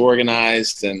that I was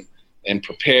organized and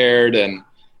prepared. And,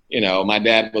 my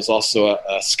dad was also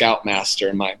a scout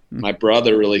master. My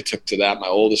brother really took to that. My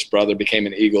oldest brother became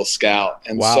an Eagle Scout.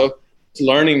 And so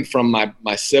learning from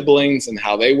my siblings and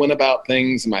how they went about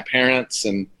things, and my parents,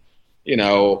 and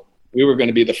we were going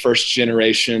to be the first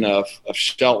generation of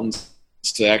Sheltons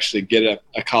to actually get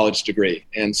a college degree.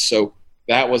 And so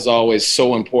that was always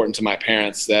so important to my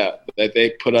parents, that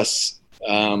they put us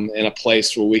in a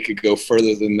place where we could go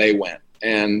further than they went.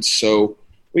 And so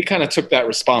we kind of took that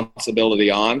responsibility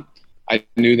on. I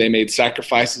knew they made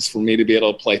sacrifices for me to be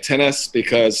able to play tennis,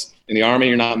 because in the Army,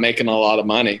 you're not making a lot of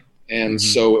money. And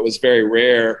so it was very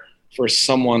rare for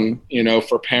someone,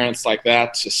 for parents like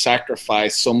that to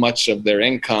sacrifice so much of their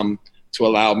income to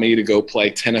allow me to go play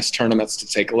tennis tournaments, to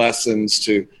take lessons,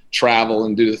 to travel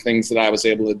and do the things that I was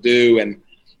able to do. And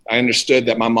I understood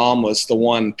that my mom was the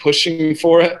one pushing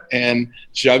for it and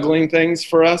juggling things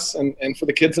for us and for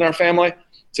the kids in our family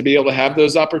to be able to have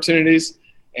those opportunities.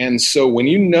 And so when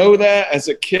you know that as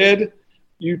a kid,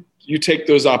 you take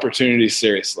those opportunities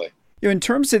seriously. In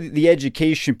terms of the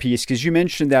education piece, because you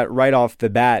mentioned that right off the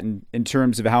bat in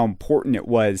terms of how important it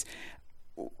was,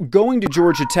 going to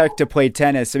Georgia Tech to play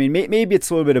tennis, I mean, maybe it's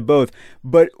a little bit of both,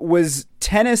 but was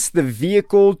tennis the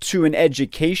vehicle to an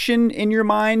education in your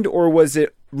mind, or was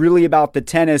it really about the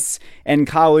tennis and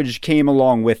college came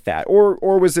along with that?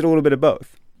 Or was it a little bit of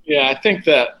both? Yeah, I think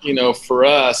that, for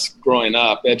us growing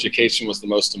up, education was the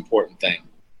most important thing.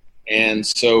 And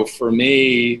so for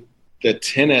me, the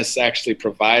tennis actually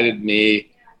provided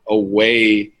me a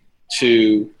way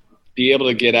to be able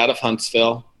to get out of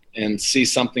Huntsville and see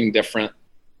something different,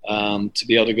 to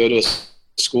be able to go to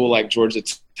a school like Georgia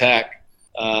Tech.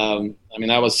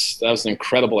 That was an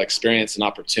incredible experience and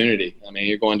opportunity. I mean,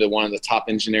 you're going to one of the top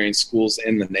engineering schools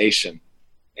in the nation.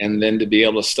 And then to be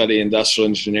able to study industrial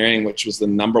engineering, which was the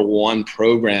 #1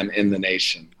 program in the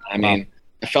nation. I mean,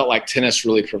 I felt like tennis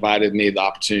really provided me the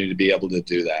opportunity to be able to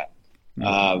do that.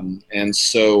 And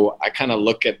so I kind of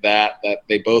look at that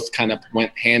they both kind of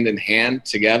went hand in hand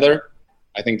together.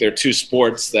 I think they're two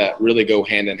sports that really go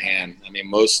hand in hand. I mean,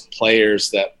 most players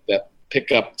that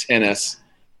pick up tennis,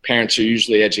 parents are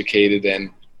usually educated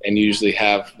and usually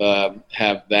have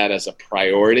that as a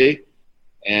priority.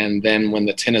 And then when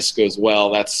the tennis goes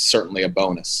well, that's certainly a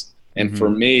bonus. And for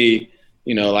me,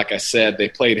 like I said, they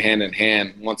played hand in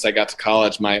hand. Once I got to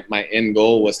college, my end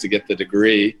goal was to get the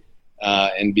degree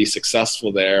and be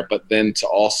successful there, but then to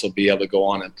also be able to go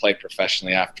on and play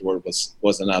professionally afterward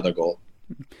was another goal.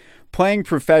 Playing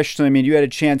professionally, I mean, you had a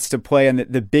chance to play on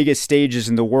the biggest stages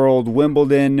in the world,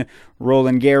 Wimbledon,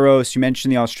 Roland Garros, you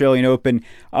mentioned the Australian Open.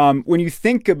 When you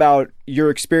think about your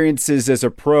experiences as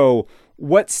a pro,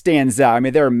 what stands out? I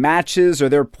mean, there are matches or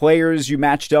there are players you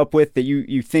matched up with that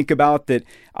you think about that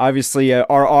obviously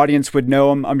our audience would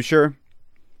know, I'm sure?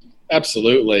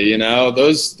 Absolutely. You know,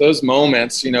 those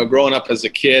moments, you know, growing up as a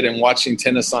kid and watching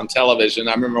tennis on television,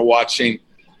 I remember watching,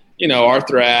 you know,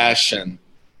 Arthur Ashe and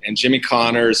Jimmy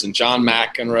Connors and John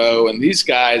McEnroe and these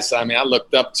guys, I mean, I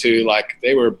looked up to like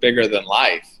they were bigger than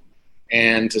life.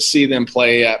 And to see them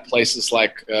play at places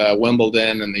like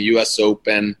Wimbledon and the U.S.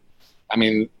 Open, I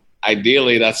mean,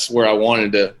 ideally that's where I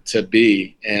wanted to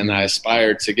be, and I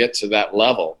aspired to get to that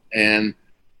level. And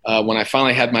when I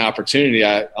finally had my opportunity,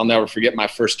 I'll never forget my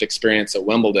first experience at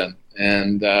Wimbledon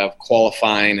and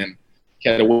qualifying, and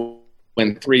had to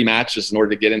win 3 matches in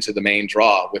order to get into the main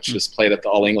draw, which was played at the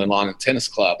All England Lawn and Tennis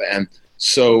Club. And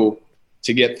so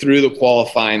to get through the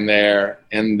qualifying there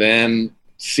and then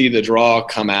see the draw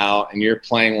come out, and you're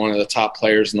playing one of the top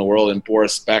players in the world in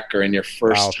Boris Becker in your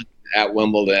first time at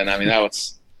Wimbledon. I mean, that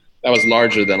was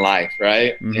larger than life,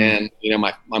 right? Mm-hmm. And, you know,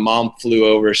 my mom flew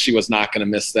over. She was not going to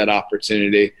miss that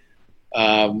opportunity.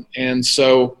 And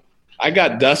so I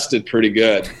got dusted pretty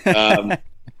good. I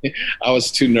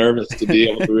was too nervous to be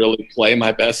able to really play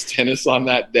my best tennis on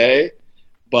that day,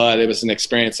 but it was an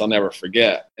experience I'll never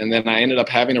forget. And then I ended up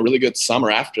having a really good summer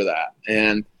after that,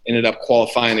 and ended up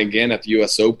qualifying again at the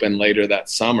U.S. Open later that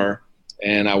summer.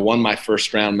 And I won my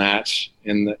first round match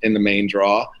in the main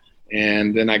draw.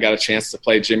 And then I got a chance to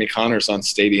play Jimmy Connors on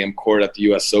Stadium Court at the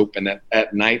U.S. Open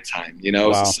at nighttime. You know, It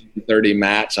was a 7:30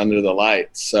 match under the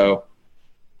lights. So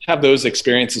have those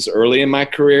experiences early in my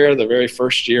career. The very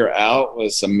first year out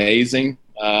was amazing.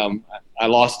 I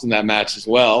lost in that match as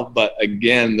well. But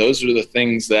again, those are the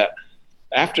things that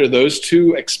after those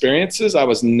 2 experiences, I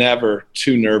was never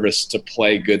too nervous to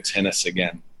play good tennis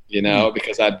again, you know,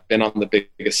 because I'd been on the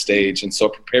biggest stage. And so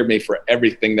it prepared me for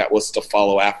everything that was to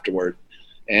follow afterward.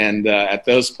 And at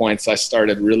those points, I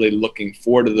started really looking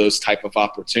forward to those type of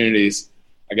opportunities.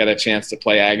 I got a chance to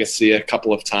play Agassi a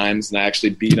couple of times, and I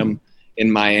actually beat him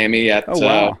in Miami at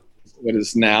what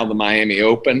is now the Miami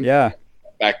Open. Yeah.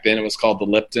 Back then it was called the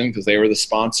Lipton because they were the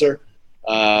sponsor.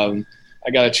 I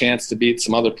got a chance to beat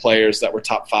some other players that were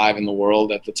top 5 in the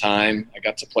world at the time. I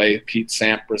got to play Pete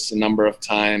Sampras a number of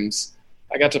times.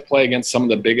 I got to play against some of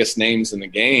the biggest names in the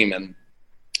game,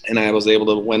 and I was able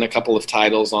to win a couple of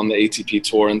titles on the ATP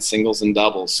Tour in singles and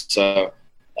doubles. So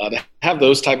to have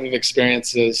those type of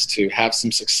experiences, to have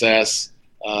some success,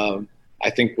 I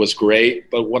think was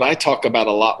great. But what I talk about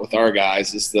a lot with our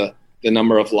guys is the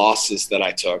number of losses that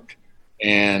I took,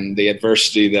 and the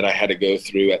adversity that I had to go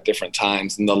through at different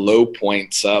times, and the low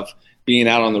points of being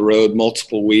out on the road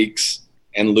multiple weeks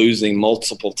and losing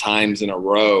multiple times in a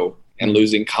row, and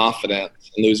losing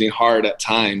confidence and losing heart at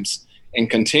times,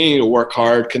 and continue to work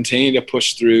hard, continue to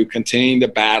push through, continue to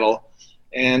battle,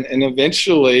 and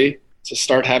eventually to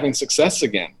start having success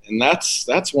again. And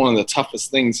that's one of the toughest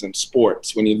things in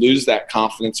sports. When you lose that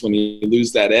confidence, when you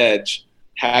lose that edge,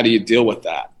 how do you deal with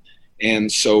that?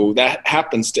 And so that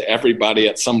happens to everybody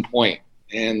at some point.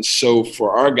 And so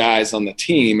for our guys on the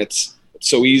team, it's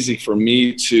so easy for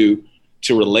me to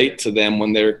relate to them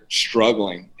when they're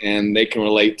struggling, and they can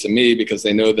relate to me because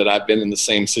they know that I've been in the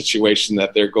same situation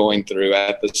that they're going through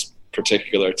at this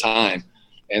particular time.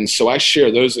 And so I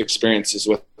share those experiences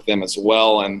with them as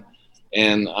well. And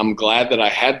I'm glad that I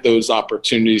had those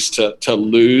opportunities to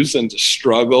lose and to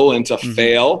struggle and to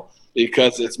fail,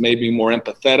 because it's made me more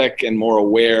empathetic and more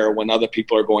aware when other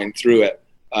people are going through it,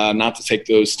 not to take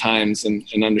those times and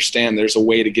understand there's a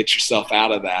way to get yourself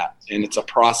out of that. And it's a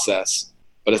process,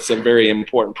 but it's a very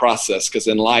important process, because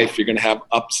in life you're going to have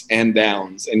ups and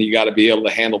downs, and you got to be able to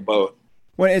handle both.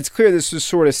 Well, it's clear this was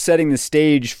sort of setting the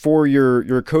stage for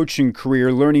your coaching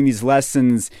career, learning these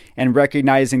lessons and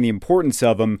recognizing the importance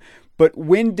of them. But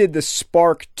when did the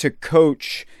spark to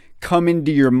coach come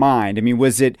into your mind? I mean,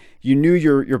 was it you knew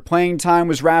your playing time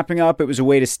was wrapping up, it was a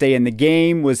way to stay in the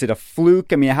game? Was it a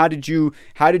fluke? I mean, how did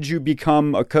you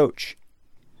become a coach?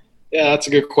 Yeah, that's a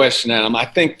good question, Adam. I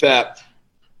think that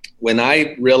when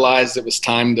I realized it was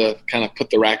time to kind of put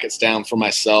the rackets down for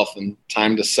myself and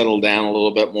time to settle down a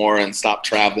little bit more and stop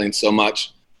traveling so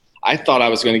much, I thought I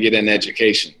was going to get an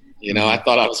education. You know, I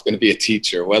thought I was going to be a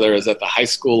teacher, whether it was at the high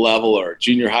school level or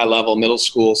junior high level, middle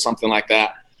school, something like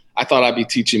that. I thought I'd be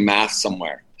teaching math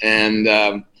somewhere. And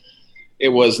it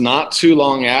was not too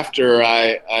long after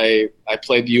I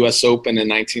played the U.S. Open in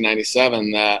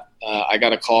 1997 that I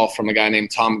got a call from a guy named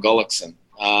Tom Gullickson.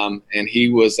 And he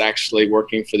was actually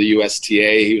working for the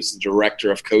USTA. He was the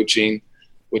director of coaching,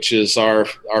 which is our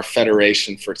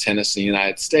federation for tennis in the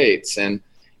United States. And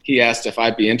he asked if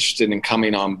I'd be interested in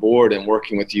coming on board and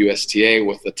working with USTA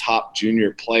with the top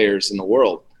junior players in the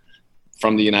world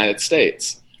from the United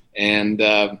States. And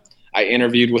I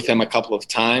interviewed with him a couple of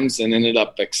times and ended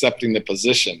up accepting the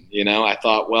position. I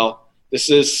thought, well, this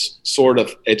is sort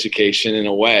of education in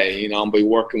a way. I'll be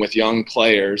working with young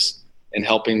players and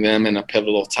helping them in a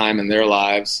pivotal time in their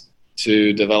lives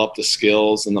to develop the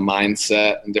skills and the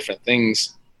mindset and different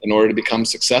things in order to become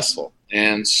successful.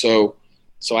 And so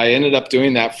I ended up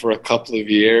doing that for a couple of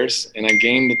years, and I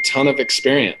gained a ton of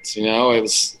experience.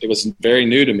 It was very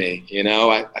new to me.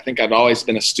 I think I'd always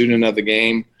been a student of the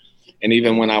game. And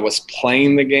even when I was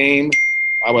playing the game,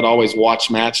 I would always watch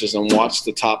matches and watch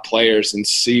the top players and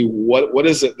see what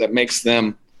is it that makes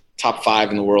them top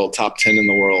 5 in the world, top 10 in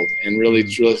the world, and really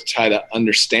try to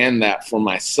understand that for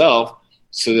myself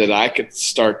so that I could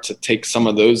start to take some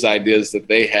of those ideas that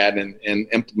they had and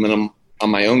implement them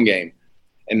on my own game.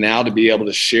 And now to be able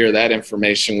to share that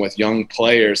information with young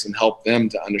players and help them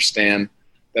to understand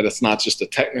that it's not just the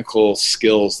technical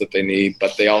skills that they need,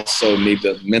 but they also need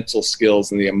the mental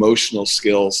skills and the emotional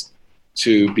skills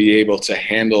to be able to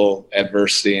handle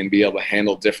adversity and be able to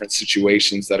handle different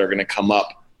situations that are going to come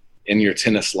up in your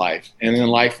tennis life and in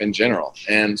life in general.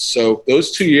 And so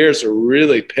those 2 years are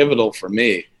really pivotal for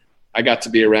me. I got to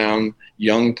be around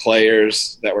young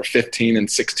players that were 15 and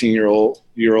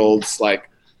 16-year-olds like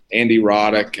Andy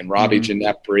Roddick and Robbie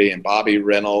Ginepri and Bobby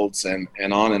Reynolds and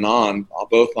on,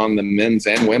 both on the men's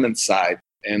and women's side.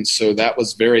 And so that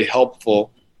was very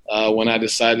helpful when I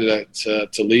decided to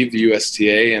leave the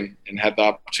USTA and had the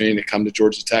opportunity to come to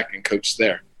Georgia Tech and coach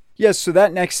there. Yes, so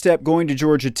that next step, going to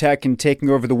Georgia Tech and taking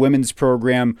over the women's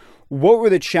program, what were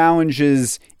the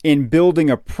challenges in building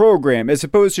a program? As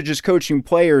opposed to just coaching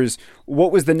players,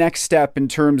 what was the next step in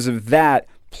terms of that,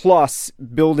 plus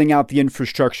building out the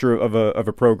infrastructure of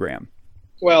a program?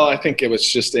 Well, I think it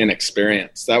was just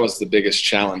inexperience. That was the biggest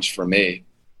challenge for me.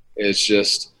 It's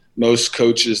just most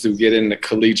coaches who get into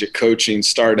collegiate coaching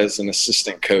start as an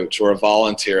assistant coach or a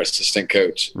volunteer assistant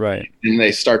coach. Right. And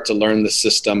they start to learn the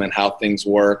system and how things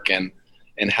work and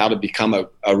how to become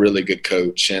a really good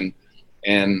coach. And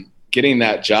getting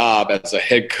that job as a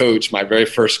head coach, my very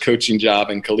first coaching job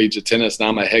in collegiate tennis, now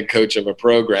I'm a head coach of a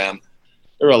program.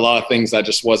 There were a lot of things I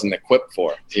just wasn't equipped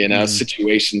for,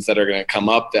 situations that are going to come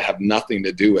up that have nothing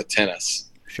to do with tennis.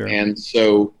 Sure. And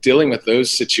so dealing with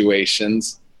those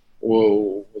situations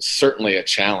was certainly a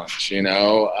challenge,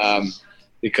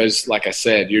 because like I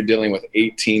said, you're dealing with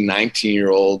 18,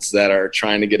 19-year-olds that are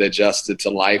trying to get adjusted to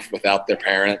life without their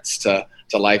parents, to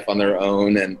life on their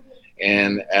own.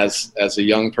 And as a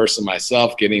young person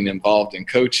myself getting involved in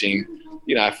coaching,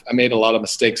 I made a lot of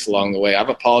mistakes along the way. I've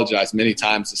apologized many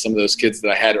times to some of those kids that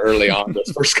I had early on,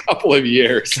 those first couple of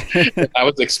years that I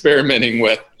was experimenting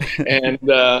with. And,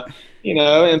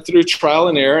 and through trial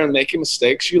and error and making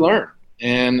mistakes, you learn.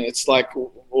 And it's like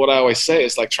what I always say,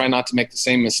 is like try not to make the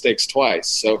same mistakes twice.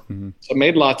 So I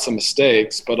made lots of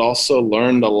mistakes, but also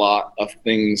learned a lot of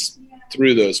things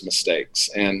through those mistakes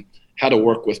and how to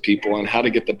work with people and how to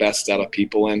get the best out of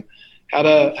people and how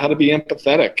to be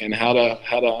empathetic and how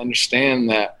to understand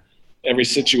that every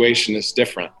situation is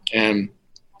different. And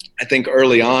I think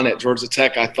early on at Georgia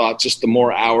Tech, I thought just the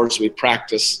more hours we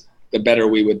practice, the better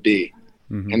we would be.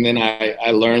 And then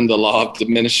I learned the law of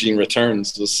diminishing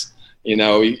returns.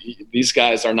 These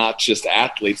guys are not just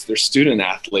athletes, they're student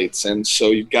athletes. And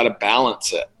so you've got to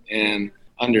balance it and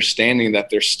understanding that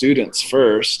they're students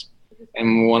first.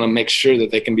 And we want to make sure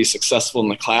that they can be successful in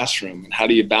the classroom. And how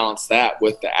do you balance that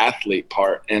with the athlete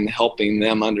part and helping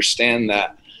them understand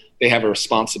that they have a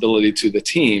responsibility to the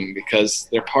team because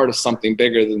they're part of something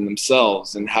bigger than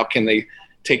themselves? And how can they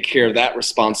take care of that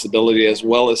responsibility as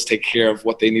well as take care of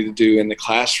what they need to do in the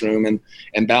classroom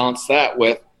and balance that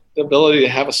with the ability to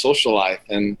have a social life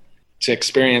and to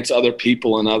experience other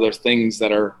people and other things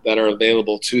that are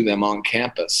available to them on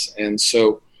campus. And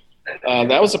so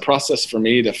that was a process for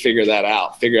me to figure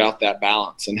out that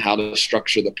balance and how to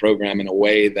structure the program in a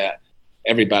way that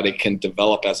everybody can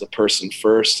develop as a person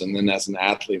first and then as an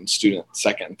athlete and student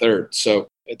second and third. So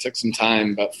it took some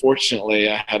time, but fortunately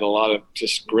I had a lot of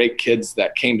just great kids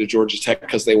that came to Georgia Tech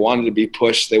because they wanted to be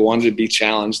pushed, they wanted to be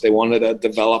challenged, they wanted to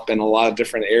develop in a lot of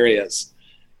different areas.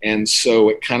 And so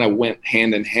it kind of went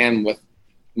hand in hand with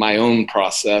my own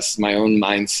process, my own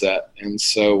mindset. And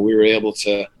so we were able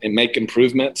to make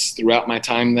improvements throughout my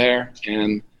time there.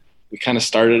 And we kind of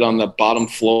started on the bottom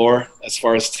floor as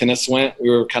far as tennis went. We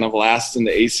were kind of last in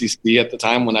the ACC at the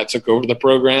time when I took over the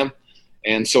program.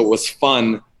 And so it was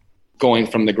fun going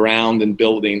from the ground and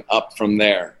building up from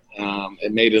there.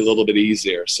 It made it a little bit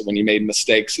easier. So when you made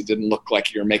mistakes, it didn't look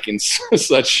like you were making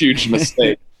such huge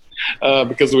mistakes.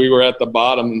 Because we were at the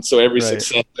bottom, and so every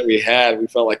success that we had, we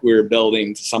felt like we were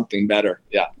building to something better.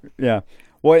 Yeah.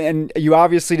 Well, and you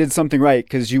obviously did something right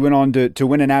because you went on to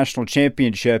win a national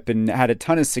championship and had a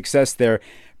ton of success there.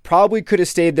 Probably could have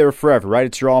stayed there forever, right?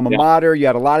 It's your alma mater. You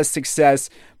had a lot of success,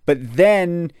 but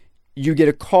then you get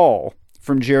a call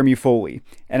from Jeremy Foley.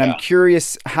 And I'm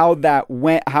curious how that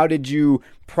went. How did you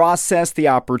process the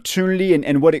opportunity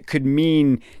and what it could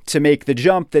mean to make the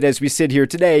jump that, as we sit here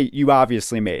today, you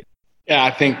obviously made? Yeah,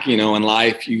 I think, in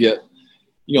life you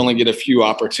only get a few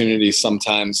opportunities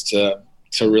sometimes to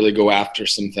really go after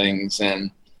some things.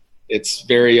 And it's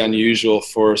very unusual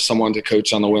for someone to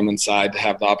coach on the women's side to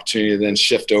have the opportunity to then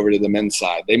shift over to the men's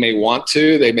side. They may want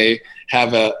to, they may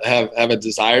have a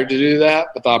desire to do that,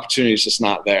 but the opportunity is just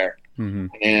not there. Mm-hmm.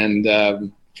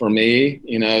 And for me,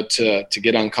 to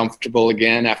get uncomfortable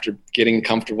again after getting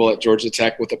comfortable at Georgia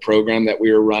Tech with the program that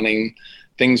we were running,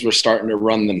 things were starting to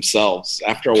run themselves.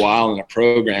 After a while in a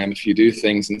program, if you do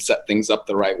things and set things up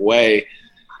the right way,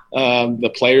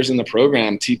 the players in the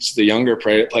program teach the younger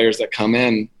players that come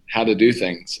in how to do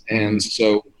things. And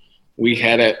so we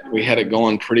had it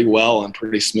going pretty well and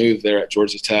pretty smooth there at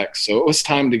Georgia Tech. So it was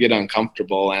time to get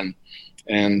uncomfortable.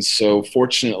 And so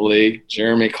fortunately,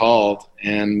 Jeremy called,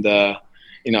 and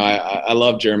I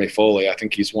love Jeremy Foley. I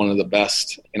think he's one of the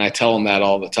best, and I tell him that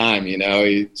all the time. He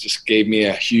just gave me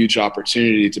a huge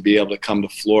opportunity to be able to come to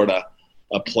Florida,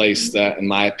 a place that, in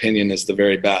my opinion, is the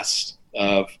very best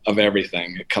of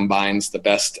everything. It combines the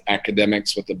best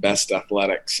academics with the best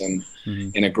athletics, and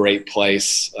in a great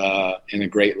place, in a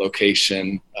great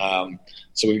location.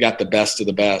 So we've got the best of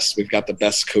the best. We've got the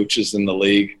best coaches in the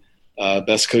league,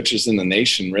 best coaches in the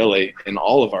nation, really, in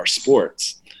all of our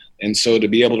sports. And so to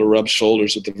be able to rub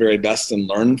shoulders with the very best and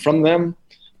learn from them,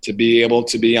 to be able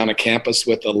to be on a campus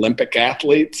with Olympic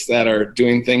athletes that are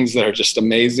doing things that are just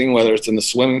amazing, whether it's in the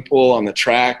swimming pool, on the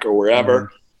track, or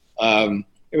wherever,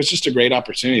 it was just a great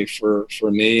opportunity for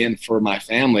me and for my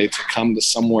family to come to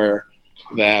somewhere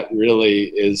that really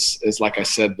is like I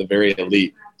said, the very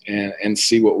elite, and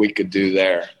see what we could do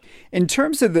there. In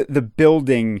terms of the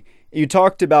building, you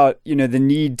talked about, the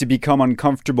need to become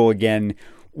uncomfortable again.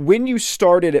 When you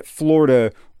started at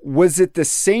Florida, was it the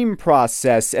same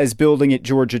process as building at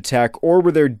Georgia Tech, or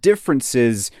were there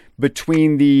differences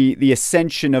between the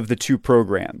ascension of the two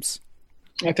programs?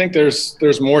 I think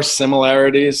there's more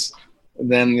similarities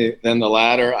than the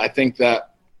latter. I think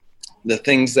that the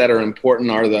things that are important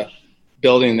are the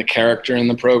building the character in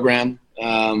the program,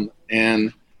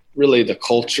 and really the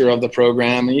culture of the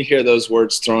program. And you hear those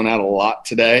words thrown out a lot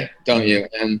today, don't you?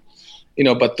 And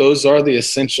but those are the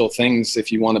essential things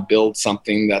if you want to build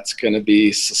something that's going to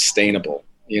be sustainable.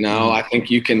 I think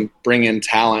you can bring in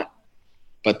talent,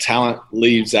 but talent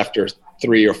leaves after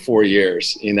 3 or 4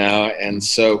 years, and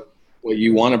so what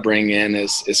you want to bring in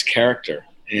is character.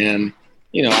 And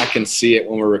I can see it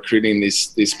when we're recruiting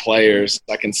these players.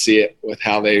 I can see it with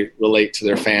how they relate to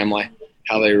their family,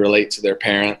 how they relate to their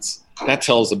parents. That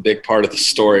tells a big part of the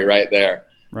story right there.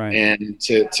 Right. And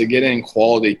to get in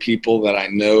quality people that I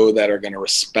know that are going to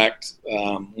respect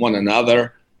one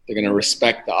another, they're going to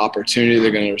respect the opportunity,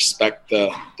 they're going to respect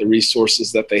the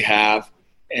resources that they have,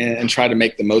 and try to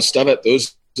make the most of it.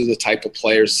 Those are the type of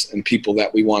players and people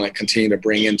that we want to continue to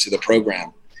bring into the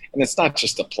program. And it's not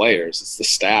just the players, it's the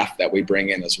staff that we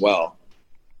bring in as well.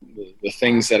 The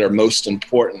things that are most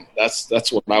important, that's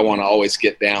what I want to always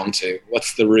get down to.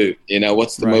 What's the root?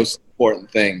 What's the most important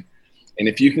thing? And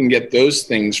if you can get those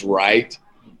things right,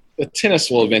 the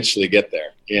tennis will eventually get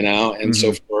there, And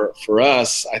so for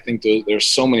us, I think there's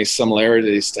so many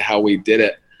similarities to how we did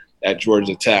it at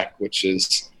Georgia Tech, which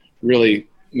is really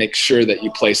make sure that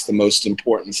you place the most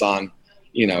importance on,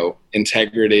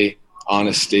 integrity,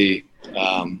 honesty,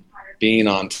 being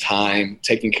on time,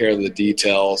 taking care of the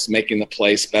details, making the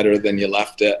place better than you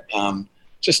left it.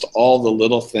 Just all the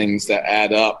little things that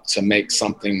add up to make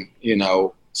something,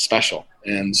 special.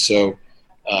 And so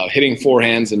hitting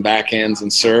forehands and backhands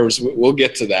and serves, we'll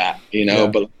get to that,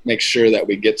 but make sure that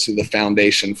we get to the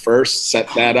foundation first, set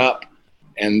that up,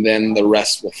 and then the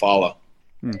rest will follow.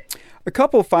 A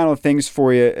couple of final things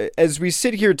for you. As we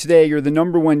sit here today, you're the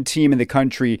number one team in the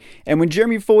country. And when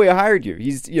Jeremy Foley hired you,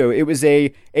 it was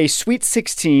a Sweet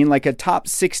 16, like a top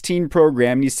 16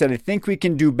 program. And he said, I think we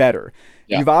can do better.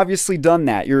 Yeah. You've obviously done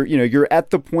that. You're at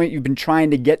the point you've been trying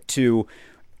to get to.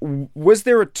 Was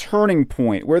there a turning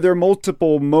point? Were there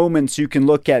multiple moments you can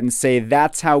look at and say,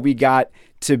 that's how we got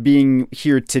to being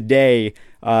here today,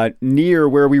 near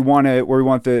where we want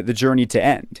the journey to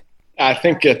end? I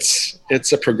think it's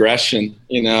a progression.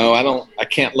 I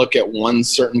can't look at one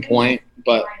certain point,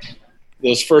 but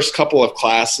those first couple of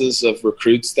classes of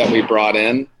recruits that we brought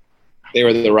in, they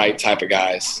were the right type of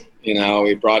guys. You know,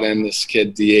 we brought in this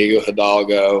kid, Diego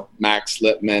Hidalgo, Max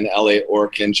Littman, Elliot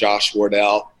Orkin, Josh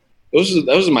Wardell.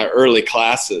 Those are my early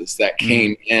classes that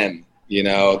came in. You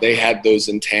know, they had those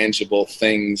intangible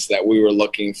things that we were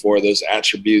looking for, those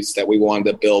attributes that we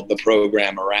wanted to build the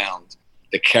program around,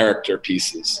 the character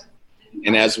pieces.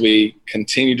 And as we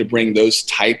continue to bring those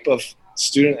type of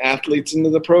student athletes into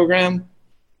the program,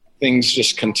 things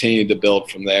just continue to build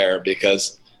from there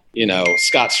because, you know,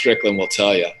 Scott Strickland will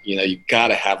tell you, you know, you got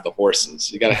to have the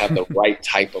horses. You got to have the right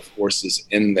type of horses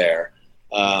in there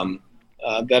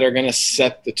that are going to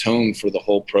set the tone for the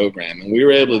whole program. And we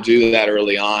were able to do that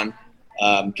early on,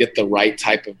 get the right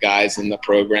type of guys in the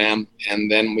program, and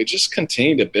then we just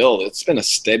continue to build. It's been a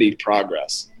steady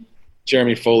progress.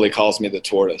 Jeremy Foley calls me the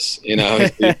tortoise. You know,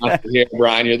 here,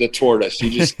 Brian, you're the tortoise.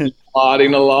 You just keep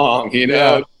plodding along, you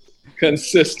know,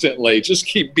 consistently. Just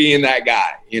keep being that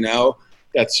guy, you know,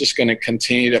 that's just going to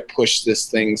continue to push this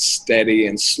thing steady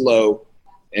and slow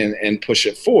and push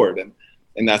it forward.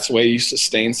 And that's the way you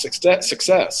sustain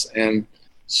success. And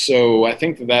so I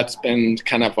think that's been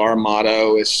kind of our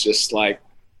motto. It's just like,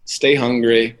 stay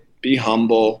hungry, be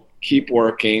humble, keep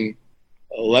working,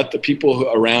 let the people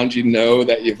around you know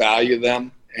that you value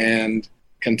them and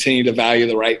continue to value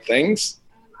the right things.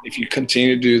 If you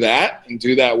continue to do that and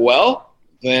do that well,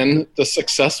 then the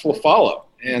success will follow.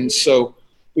 And so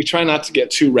we try not to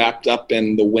get too wrapped up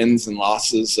in the wins and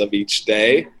losses of each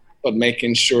day, but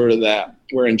making sure that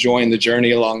we're enjoying the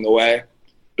journey along the way.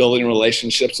 Building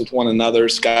relationships with one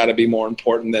another's got to be more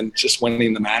important than just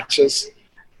winning the matches,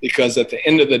 because at the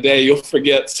end of the day, you'll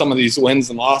forget some of these wins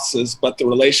and losses, but the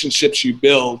relationships you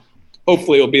build,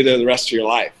 hopefully will be there the rest of your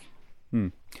life.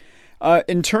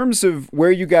 In terms of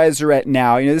where you guys are at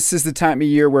now, you know, this is the time of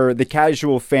year where the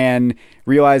casual fan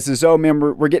realizes, oh man,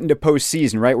 we're getting to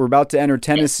postseason, right? We're about to enter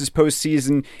tennis's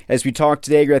postseason. As we talked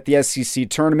today, you're at the SEC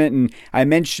tournament, and I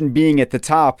mentioned being at the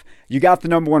top. You got the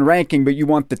number one ranking, but you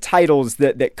want the titles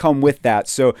that come with that.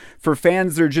 So for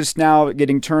fans that are just now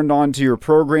getting turned on to your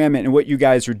program and what you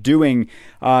guys are doing,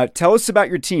 tell us about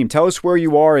your team. Tell us where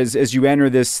you are as you enter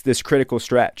this critical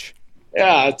stretch.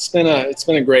 Yeah, it's been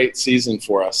a great season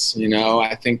for us. You know,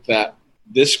 I think that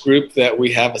this group that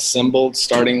we have assembled,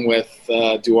 starting with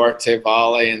Duarte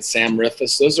Valle and Sam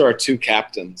Riffus, those are our two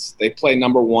captains. They play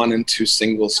number 1 and 2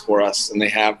 singles for us, and they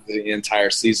have the entire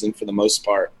season for the most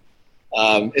part.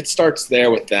 It starts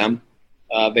there with them.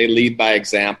 They lead by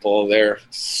example. They're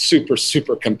super,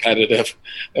 super competitive.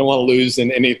 They won't lose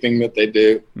in anything that they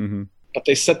do. Mm-hmm. But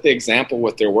they set the example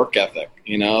with their work ethic.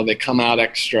 You know, they come out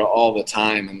extra all the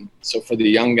time. And so for the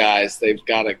young guys, they've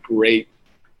got a great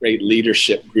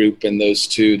leadership group in those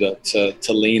two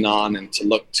to lean on and to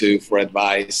look to for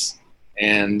advice.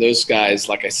 And those guys,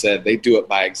 like I said, they do it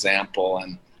by example.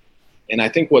 And I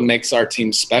think what makes our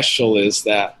team special is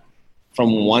that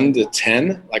from 1 to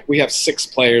 10, like we have 6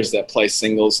 players that play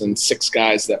singles and 6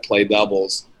 guys that play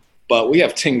doubles, but we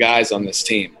have 10 guys on this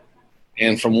team.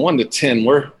 And from 1 to 10,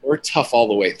 we're tough all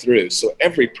the way through. So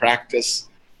every practice,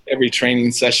 every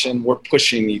training session, we're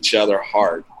pushing each other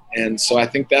hard. And so I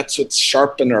think that's what's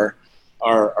sharpened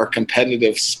our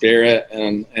competitive spirit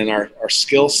and our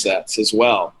skill sets as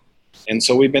well. And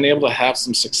so we've been able to have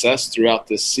some success throughout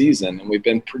this season, and we've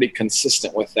been pretty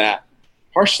consistent with that,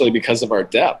 partially because of our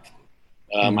depth.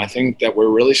 I think that we're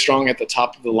really strong at the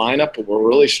top of the lineup, but we're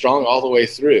really strong all the way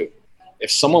through.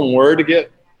 If someone were to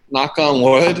get, knock on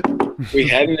wood, we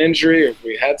had an injury or if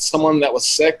we had someone that was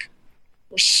sick,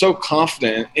 we're so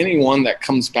confident in anyone that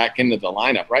comes back into the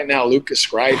lineup. Right now, Lucas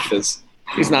Greif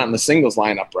he's not in the singles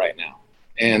lineup right now.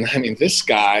 And, I mean, this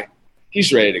guy,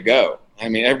 he's ready to go. I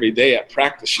mean, every day at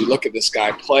practice, you look at this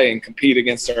guy play and compete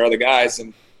against our other guys,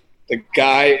 and the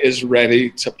guy is ready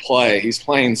to play. He's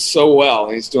playing so well,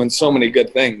 and he's doing so many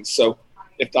good things. So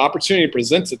if the opportunity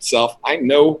presents itself, I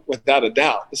know without a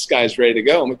doubt this guy's ready to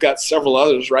go. And we've got several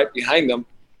others right behind him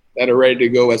that are ready to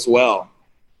go as well.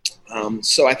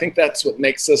 So I think that's what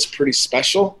makes us pretty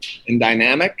special and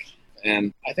dynamic.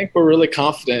 And I think we're really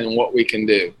confident in what we can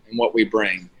do and what we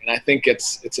bring. And I think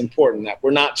it's important that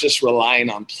we're not just relying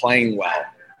on playing well.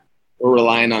 We're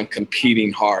relying on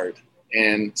competing hard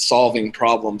and solving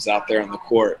problems out there on the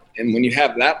court. And when you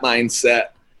have that mindset,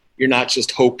 you're not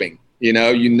just hoping. You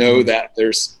know that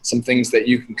there's some things that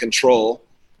you can control.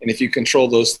 And if you control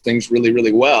those things really,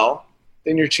 really well,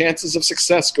 then your chances of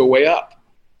success go way up.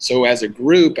 So as a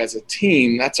group, as a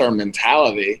team, that's our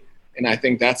mentality. And I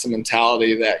think that's a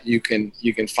mentality that you can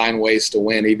find ways to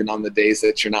win even on the days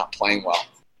that you're not playing well.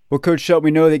 Well, Coach Shelton,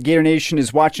 we know that Gator Nation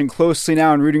is watching closely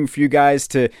now and rooting for you guys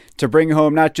to bring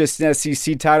home not just an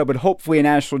SEC title, but hopefully a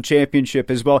national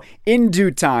championship as well in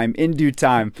due time.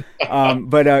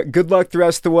 But good luck the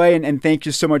rest of the way, and thank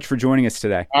you so much for joining us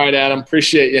today. All right, Adam.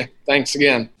 Appreciate you. Thanks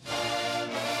again.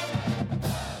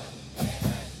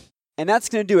 And that's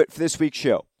going to do it for this week's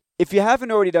show. If you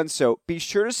haven't already done so, be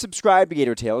sure to subscribe to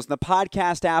Gator Tales in the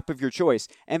podcast app of your choice,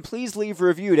 and please leave a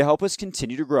review to help us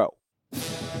continue to grow.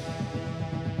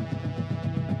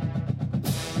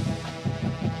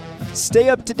 Stay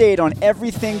up to date on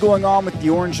everything going on with the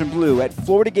Orange and Blue at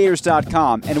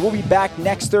FloridaGators.com, and we'll be back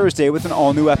next Thursday with an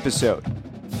all-new episode.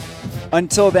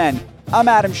 Until then, I'm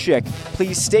Adam Schick.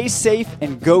 Please stay safe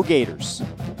and go Gators.